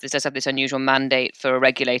 because it does have this unusual mandate for a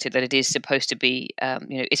regulator that it is supposed to be,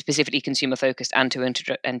 is specifically consumer focused and to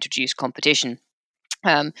introduce competition.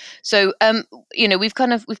 We've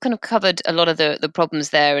kind of covered a lot of the problems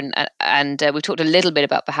there, and we've talked a little bit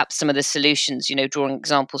about perhaps some of the solutions, drawing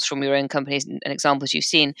examples from your own companies and examples you've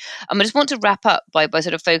seen. I just want to wrap up by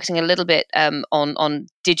sort of focusing a little bit on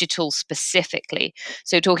digital specifically.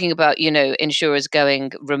 So talking about insurers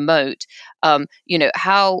going remote,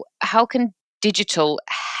 how can digital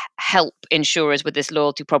help insurers with this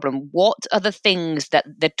loyalty problem? What are the things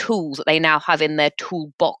the tools that they now have in their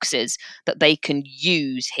toolboxes that they can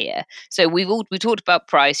use here? So we talked about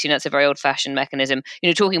price. It's a very old-fashioned mechanism.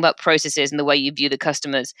 Talking about processes and the way you view the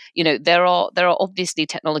customers. There are obviously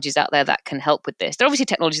technologies out there that can help with this. There are obviously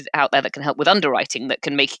technologies out there that can help with underwriting, that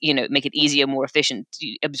can make it easier, more efficient,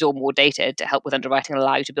 absorb more data to help with underwriting,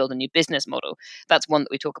 allow you to build a new business model. That's one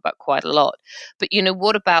that we talk about quite a lot. But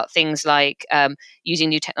what about things like using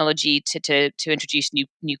new technology to introduce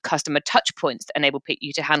new customer touch points that enable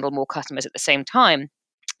you to handle more customers at the same time?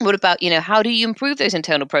 What about, how do you improve those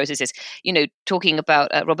internal processes? Talking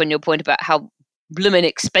about, Robin, your point about how blooming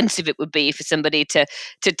expensive it would be for somebody to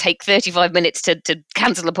take 35 minutes to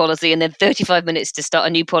cancel a policy and then 35 minutes to start a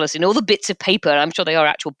new policy, and all the bits of paper, I'm sure they are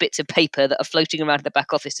actual bits of paper that are floating around in the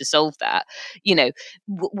back office to solve that.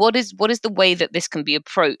 What is the way that this can be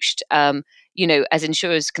approached, as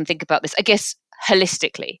insurers can think about this, I guess,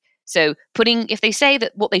 holistically? So if they say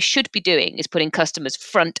that what they should be doing is putting customers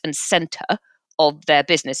front and center of their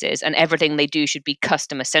businesses and everything they do should be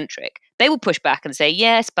customer centric, they will push back and say,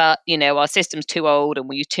 yes, but our system's too old and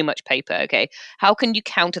we use too much paper. Okay, how can you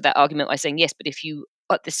counter that argument by saying, yes, but if you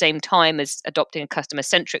at the same time as adopting a customer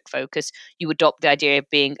centric focus, you adopt the idea of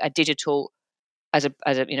being a digital as a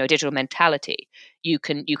digital mentality, you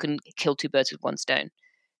can kill two birds with one stone.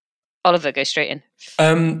 Oliver, go straight in.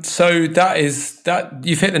 So that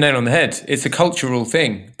you've hit the nail on the head. It's a cultural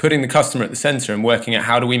thing, putting the customer at the center and working out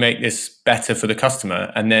how do we make this better for the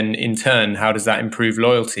customer, and then in turn, how does that improve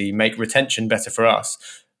loyalty, make retention better for us,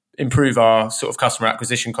 improve our sort of customer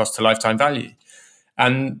acquisition cost to lifetime value.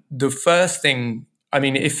 And the first thing,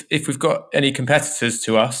 if we've got any competitors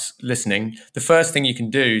to us listening, the first thing you can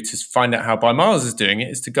do to find out how By Miles is doing it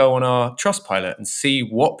is to go on our Trustpilot and see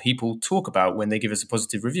what people talk about when they give us a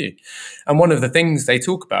positive review. And one of the things they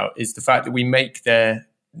talk about is the fact that we make their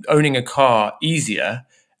owning a car easier,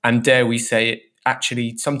 and dare we say it,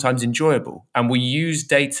 actually sometimes enjoyable. And we use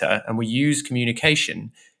data and we use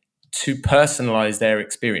communication to personalize their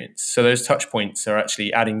experience. So those touch points are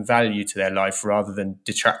actually adding value to their life rather than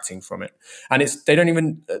detracting from it. And they don't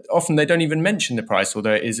even mention the price,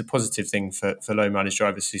 although it is a positive thing for low mileage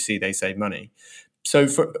drivers who see they save money. So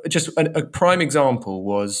for just a prime example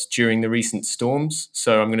was during the recent storms.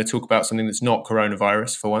 So I'm going to talk about something that's not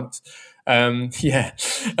coronavirus for once. During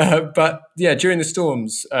the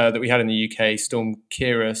storms that we had in the UK, Storm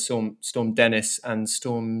Kira, Storm Dennis, and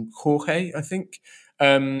Storm Jorge, I think,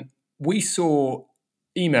 we saw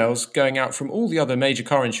emails going out from all the other major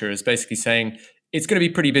car insurers basically saying, it's going to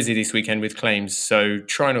be pretty busy this weekend with claims, so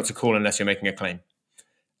try not to call unless you're making a claim.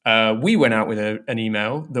 We went out with an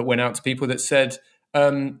email that went out to people that said,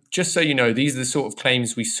 Just so you know, these are the sort of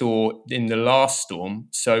claims we saw in the last storm.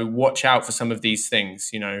 So watch out for some of these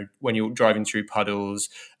things. When you're driving through puddles,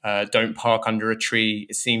 don't park under a tree.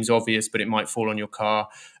 It seems obvious, but it might fall on your car.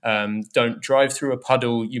 Don't drive through a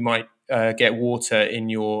puddle. You might get water in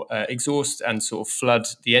your exhaust and sort of flood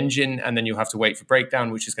the engine, and then you'll have to wait for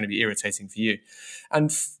breakdown, which is going to be irritating for you.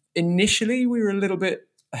 And initially, we were a little bit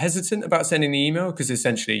hesitant about sending the email because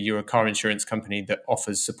essentially you're a car insurance company that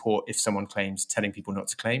offers support if someone claims, telling people not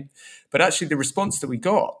to claim. But actually the response that we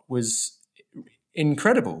got was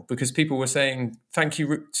incredible because people were saying, thank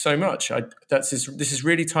you so much. This is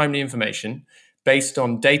really timely information based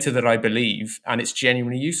on data that I believe, and it's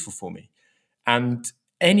genuinely useful for me. And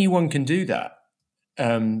anyone can do that.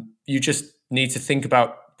 You just need to think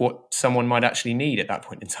about what someone might actually need at that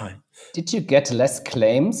point in time. Did you get less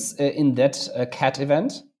claims in that CAT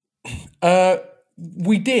event?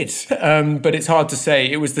 We did, but it's hard to say.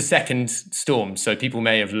 It was the second storm, so people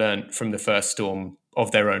may have learned from the first storm of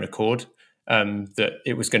their own accord that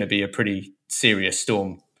it was going to be a pretty serious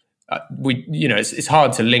storm. It's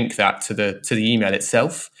hard to link that to the email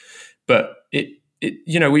itself, but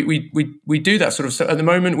we do that sort of. So at the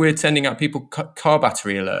moment, we're sending out people car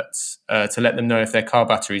battery alerts to let them know if their car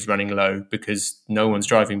battery is running low because no one's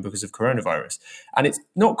driving because of coronavirus, and it's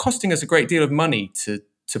not costing us a great deal of money to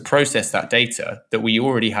process that data that we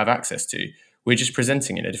already have access to. We're just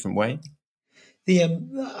presenting it in a different way.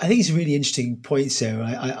 I think it's a really interesting point,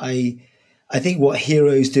 Sarah. I think what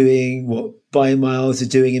Hero's doing, what BuyMiles are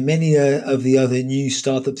doing, and many of the other new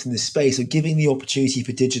startups in the space are giving the opportunity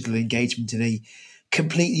for digital engagement in a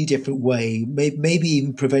completely different way, maybe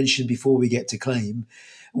even prevention before we get to claim.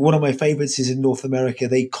 One of my favorites is in North America.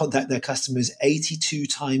 They contact their customers 82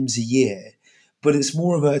 times a year, but it's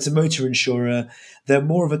a motor insurer. They're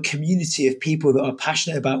more of a community of people that are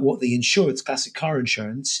passionate about what they insure. It's classic car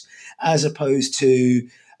insurance, as opposed to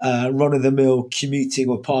run-of-the-mill commuting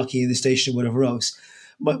or parking in the station or whatever else.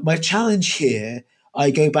 My challenge here, I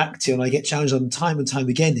go back to, and I get challenged on time and time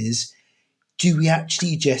again, is do we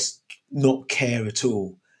actually just not care at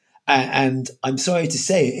all? And I'm sorry to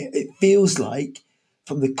say, it feels like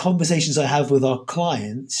from the conversations I have with our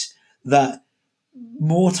clients that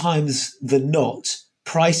more times than not,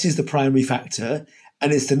 price is the primary factor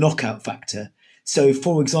and it's the knockout factor. So,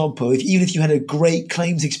 for example, even if you had a great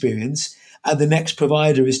claims experience and the next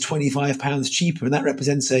provider is £25 cheaper and that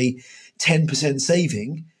represents a 10%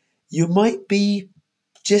 saving, you might be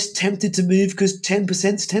just tempted to move because 10%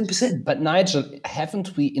 is 10%. But Nigel,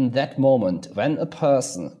 haven't we in that moment, when a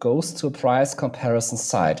person goes to a price comparison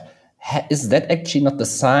site, is that actually not the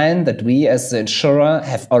sign that we as the insurer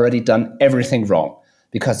have already done everything wrong?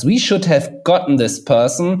 Because we should have gotten this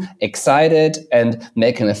person excited and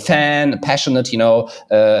making a fan, a passionate,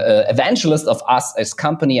 evangelist of us as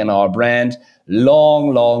company and our brand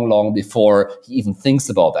long before he even thinks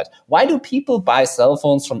about that. Why do people buy cell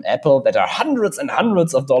phones from Apple that are hundreds and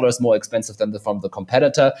hundreds of dollars more expensive than from the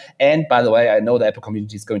competitor? And by the way, I know the Apple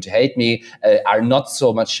community is going to hate me, are not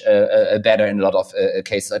so much better in a lot of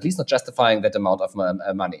cases, at least not justifying that amount of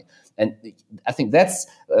money. And I think that's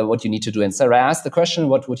what you need to do. And Sarah asked the question,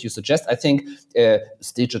 what would you suggest? I think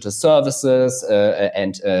digital services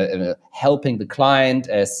and helping the client,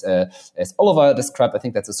 as Oliver described, I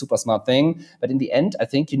think that's a super smart thing. But in the end, I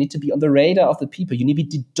think you need to be on the radar of the people. You need to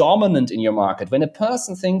be dominant in your market. When a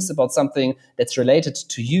person thinks about something that's related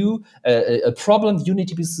to you, a problem, you need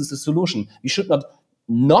to be the solution. You should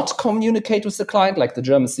not communicate with the client like the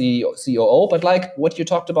German COO, but like what you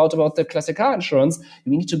talked about the classic car insurance,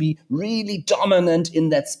 you need to be really dominant in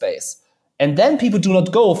that space. And then people do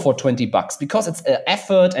not go for $20 because it's an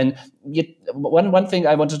effort. And one thing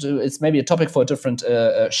I wanted to, it's maybe a topic for a different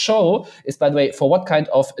show, is, by the way, for what kind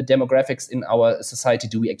of demographics in our society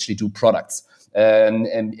do we actually do products? And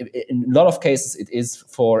in a lot of cases, it is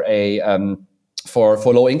for for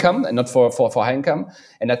low income and not for high income.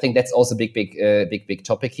 And I think that's also a big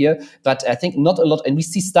topic here. But I think not a lot, and we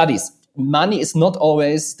see studies. Money is not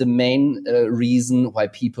always the main reason why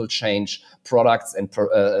people change products and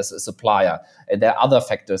supplier. There are other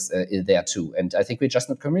factors there too. And I think we're just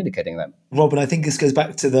not communicating them. Robin, I think this goes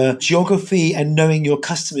back to the geography and knowing your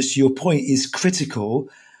customers, to your point, is critical.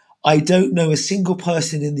 I don't know a single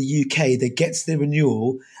person in the UK that gets their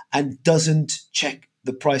renewal and doesn't check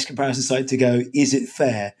the price comparison site to go, is it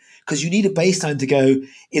fair? Because you need a baseline to go,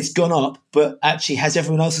 it's gone up, but actually has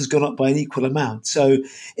everyone else has gone up by an equal amount? So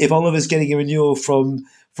if Oliver's getting a renewal from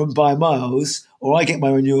BuyMiles, or I get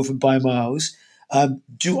my renewal from BuyMiles, I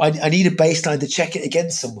need a baseline to check it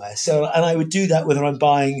against somewhere. So, and I would do that whether I'm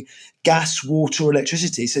buying gas, water, or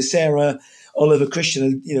electricity. So Sarah, Oliver,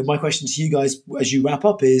 Christian, my question to you guys as you wrap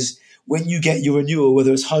up is, when you get your renewal,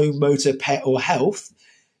 whether it's home, motor, pet, or health,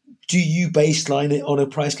 do you baseline it on a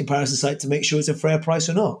price comparison site to make sure it's a fair price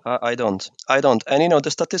or not? I don't. And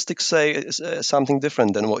the statistics say something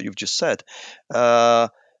different than what you've just said.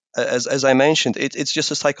 As I mentioned, it's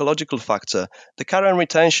just a psychological factor. The current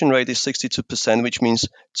retention rate is 62%, which means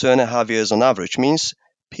 2.5 years on average. Means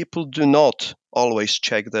people do not always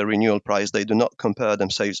check the renewal price. They do not compare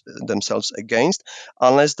themselves against,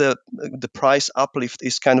 unless the price uplift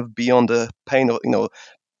is kind of beyond the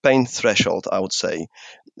pain threshold, I would say,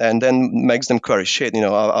 and then makes them query, shit,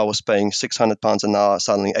 I was paying £600 and now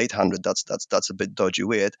suddenly 800. That's a bit dodgy,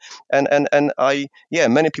 weird. And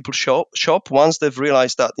many people shop once they've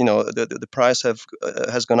realized that the price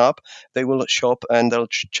has gone up. They will shop and they'll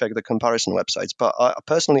check the comparison websites. But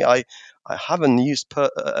personally, I haven't used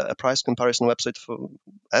a price comparison website for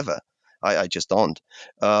ever. I just don't.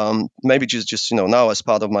 Maybe just now as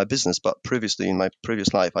part of my business, but previously in my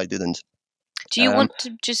previous life I didn't. Do you want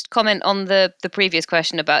to just comment on the previous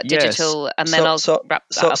question about digital, yes. and then I'll wrap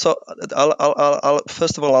that up? So I'll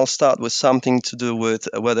first of all I'll start with something to do with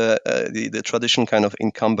whether the traditional kind of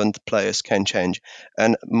incumbent players can change,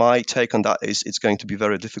 and my take on that is it's going to be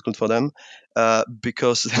very difficult for them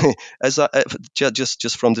because as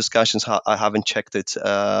just from discussions, I haven't checked it,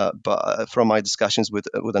 but from my discussions with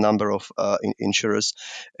a number of insurers,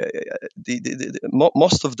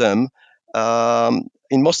 most of them,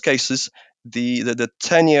 in most cases, the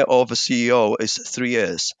tenure of a CEO is 3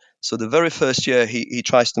 years. So the very first year he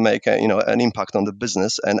tries to make an impact on the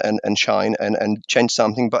business and shine and change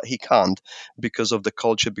something, but he can't because of the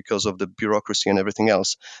culture, because of the bureaucracy and everything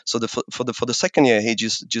else. So for the second year he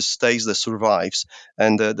just stays there, survives,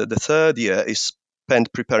 and the third year is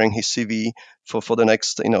spent preparing his CV for the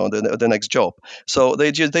next the next job. So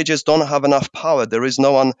they just don't have enough power. There is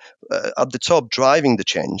no one at the top driving the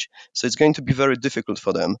change. So it's going to be very difficult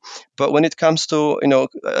for them. But when it comes to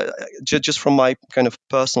just from my kind of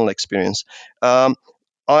personal experience,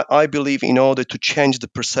 I believe in order to change the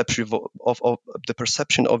perception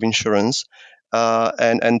of insurance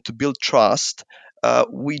and to build trust,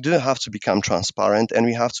 we do have to become transparent, and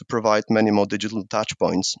we have to provide many more digital touch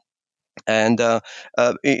points. And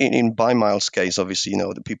in BuyMiles' case, obviously,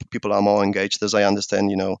 the people are more engaged, as I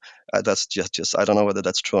understand. That's just I don't know whether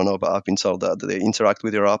that's true or not, but I've been told that they interact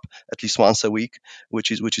with your app at least once a week,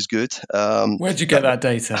 which is good. Where'd you get that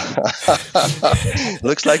data?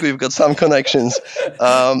 Looks like we've got some connections.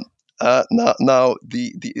 I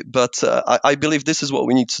believe this is what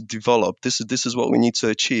we need to develop. This is what we need to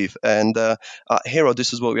achieve. And at Hero,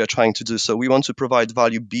 this is what we are trying to do. So we want to provide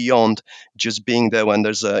value beyond just being there when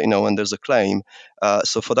there's a claim.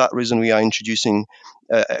 So for that reason, we are introducing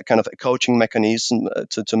a kind of a coaching mechanism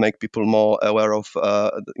to make people more aware of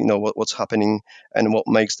what's happening and what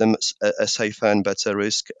makes them a safer and better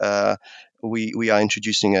risk. We are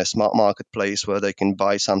introducing a smart marketplace where they can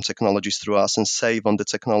buy some technologies through us and save on the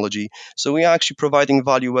technology. So we are actually providing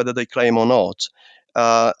value whether they claim or not.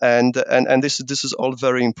 And this is all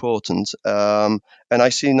very important. And I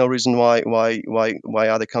see no reason why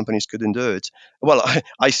other companies couldn't do it. Well,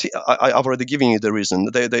 I've already given you the reason.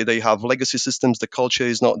 They have legacy systems. The culture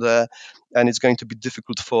is not there, and it's going to be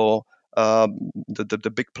difficult for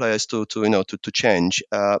the big players to change,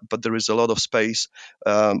 but there is a lot of space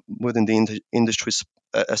within the industry,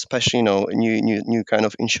 especially new kind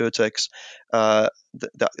of insurtechs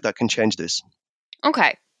that can change this.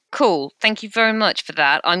 Okay, cool. Thank you very much for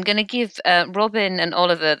that. I'm going to give Robin and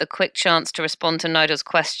Oliver the quick chance to respond to Nigel's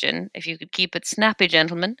question. If you could keep it snappy,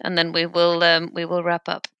 gentlemen, and then we will wrap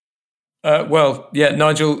up.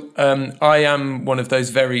 Nigel, I am one of those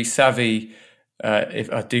very savvy.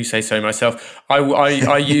 If I do say so myself, I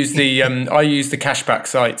use the cashback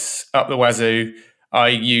sites up the wazoo. I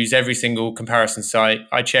use every single comparison site.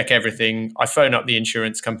 I check everything. I phone up the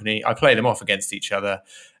insurance company. I play them off against each other,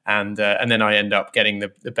 and then I end up getting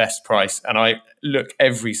the best price. And I look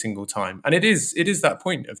every single time. And it is that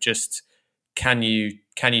point of just can you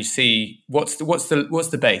see what's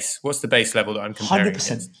the base? What's the base level that I'm comparing?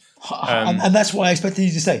 100%. And that's what I expected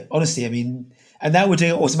you to say. Honestly, I mean, and now we're doing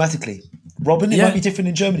it automatically. Robin, it might be different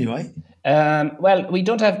in Germany, right? Well, we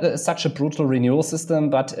don't have such a brutal renewal system,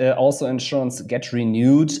 but also insurance get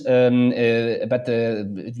renewed. But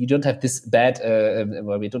we don't have this bad,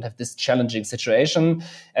 we don't have this challenging situation.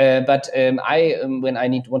 But when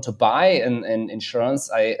I want to buy an insurance,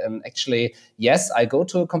 I I go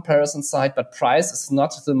to a comparison site, but price is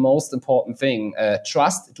not the most important thing.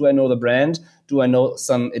 Trust, do I know the brand? Do I know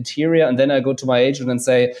some interior? And then I go to my agent and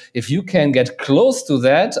say, if you can get close to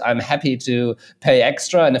that, I'm happy to pay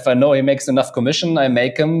extra. And if I know he makes enough commission, I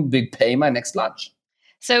make him pay my next lunch.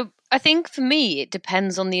 So I think for me, it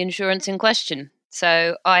depends on the insurance in question.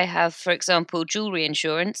 So I have, for example, jewelry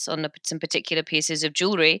insurance on some particular pieces of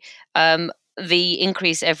jewelry. The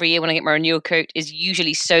increase every year when I get my renewal quote is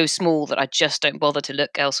usually so small that I just don't bother to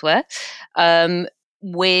look elsewhere.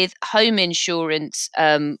 With home insurance,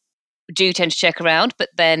 do tend to check around, but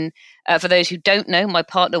then for those who don't know, my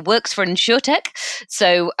partner works for an insurtech,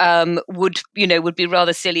 so would be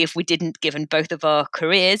rather silly if we didn't, given both of our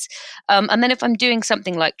careers. And then if I'm doing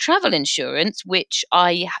something like travel insurance, which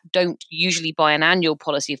I don't usually buy an annual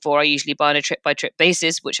policy for, I usually buy on a trip-by-trip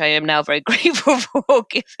basis, which I am now very grateful for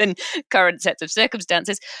given current sets of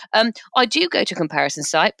circumstances. I do go to a comparison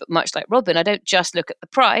site, but much like Robin, I don't just look at the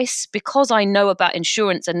price. Because I know about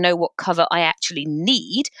insurance and know what cover I actually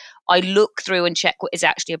need, I look through and check what is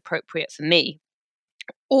actually appropriate for me.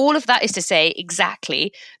 All of that is to say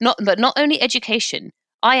exactly, not only education.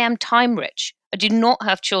 I am time rich. I do not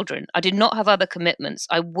have children. I do not have other commitments.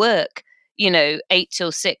 I work, 8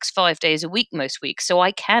 till 6, 5 days a week most weeks. So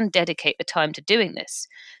I can dedicate the time to doing this.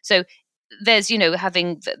 So there's,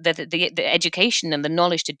 having the education and the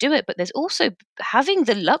knowledge to do it, but there's also having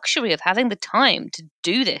the luxury of having the time to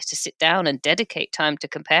do this, to sit down and dedicate time to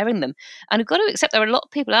comparing them. And we've got to accept there are a lot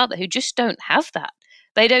of people out there who just don't have that.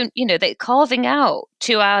 They don't, they're carving out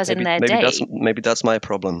 2 hours in their day. Maybe that's my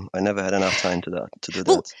problem. I never had enough time to do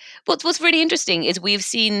that. Well, what's really interesting is we've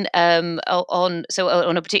seen on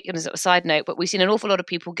a particular side note, but we've seen an awful lot of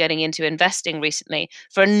people getting into investing recently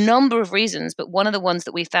for a number of reasons. But one of the ones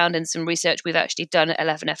that we found in some research we've actually done at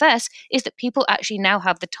 11FS is that people actually now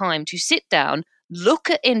have the time to sit down, look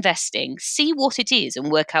at investing, see what it is,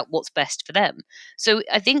 and work out what's best for them. So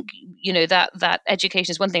I think, that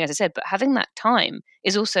education is one thing, as I said, but having that time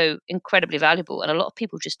is also incredibly valuable. And a lot of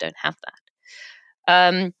people just don't have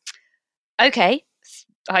that. Okay.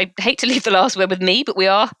 I hate to leave the last word with me, but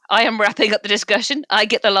I am wrapping up the discussion. I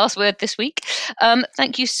get the last word this week.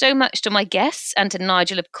 Thank you so much to my guests and to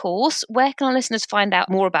Nigel, of course. Where can our listeners find out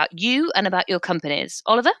more about you and about your companies?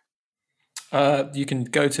 Oliver? You can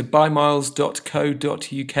go to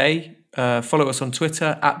buymiles.co.uk, follow us on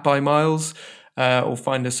Twitter @buymiles, or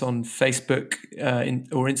find us on Facebook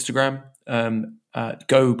or Instagram.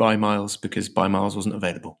 Go Buy Miles, because Buy Miles wasn't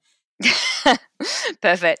available.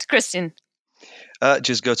 Perfect. Christian?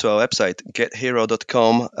 Just go to our website,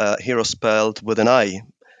 gethiro.com, hero spelled with an I.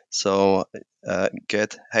 So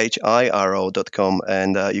gethiro.com,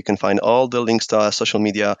 and you can find all the links to our social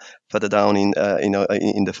media further down in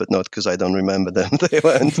the footnote, because I don't remember them. They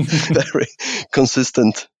weren't very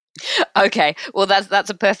consistent. Okay, well that's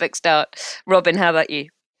a perfect start. Robin, how about you?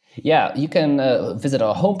 Yeah, you can visit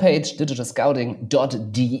our homepage,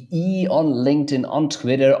 digitalscouting.de, on LinkedIn, on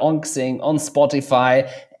Twitter, on Xing, on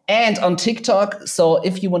Spotify, and on TikTok. So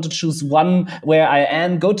if you want to choose one where I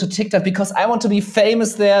am, go to TikTok, because I want to be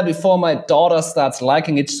famous there before my daughter starts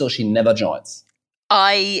liking it, so she never joins.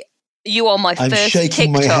 You are my first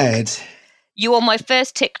shaking TikTok. My head. You are my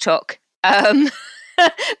first TikTok.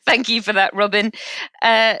 Thank you for that, Robin.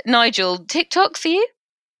 Nigel, TikTok for you?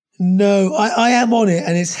 No, I am on it,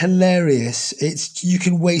 and it's hilarious. You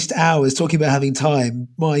can waste hours talking about having time.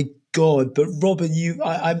 My God, but Robin,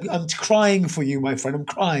 I'm crying for you, my friend. I'm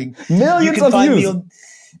crying. Millions of views.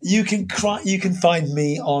 You can find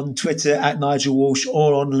me on Twitter @Nigel Walsh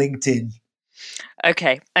or on LinkedIn.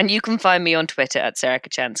 Okay, and you can find me on Twitter @Sarah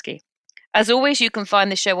Kocianski. As always, you can find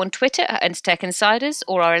the show on Twitter @Entertech Insiders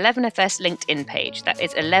or our 11FS LinkedIn page. That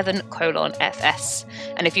is 11:FS.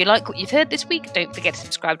 And if you like what you've heard this week, don't forget to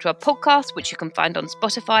subscribe to our podcast, which you can find on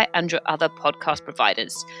Spotify and your other podcast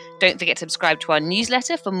providers. Don't forget to subscribe to our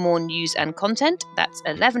newsletter for more news and content. That's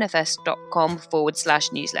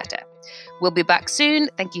 11fs.com/newsletter. We'll be back soon.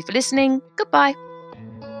 Thank you for listening. Goodbye.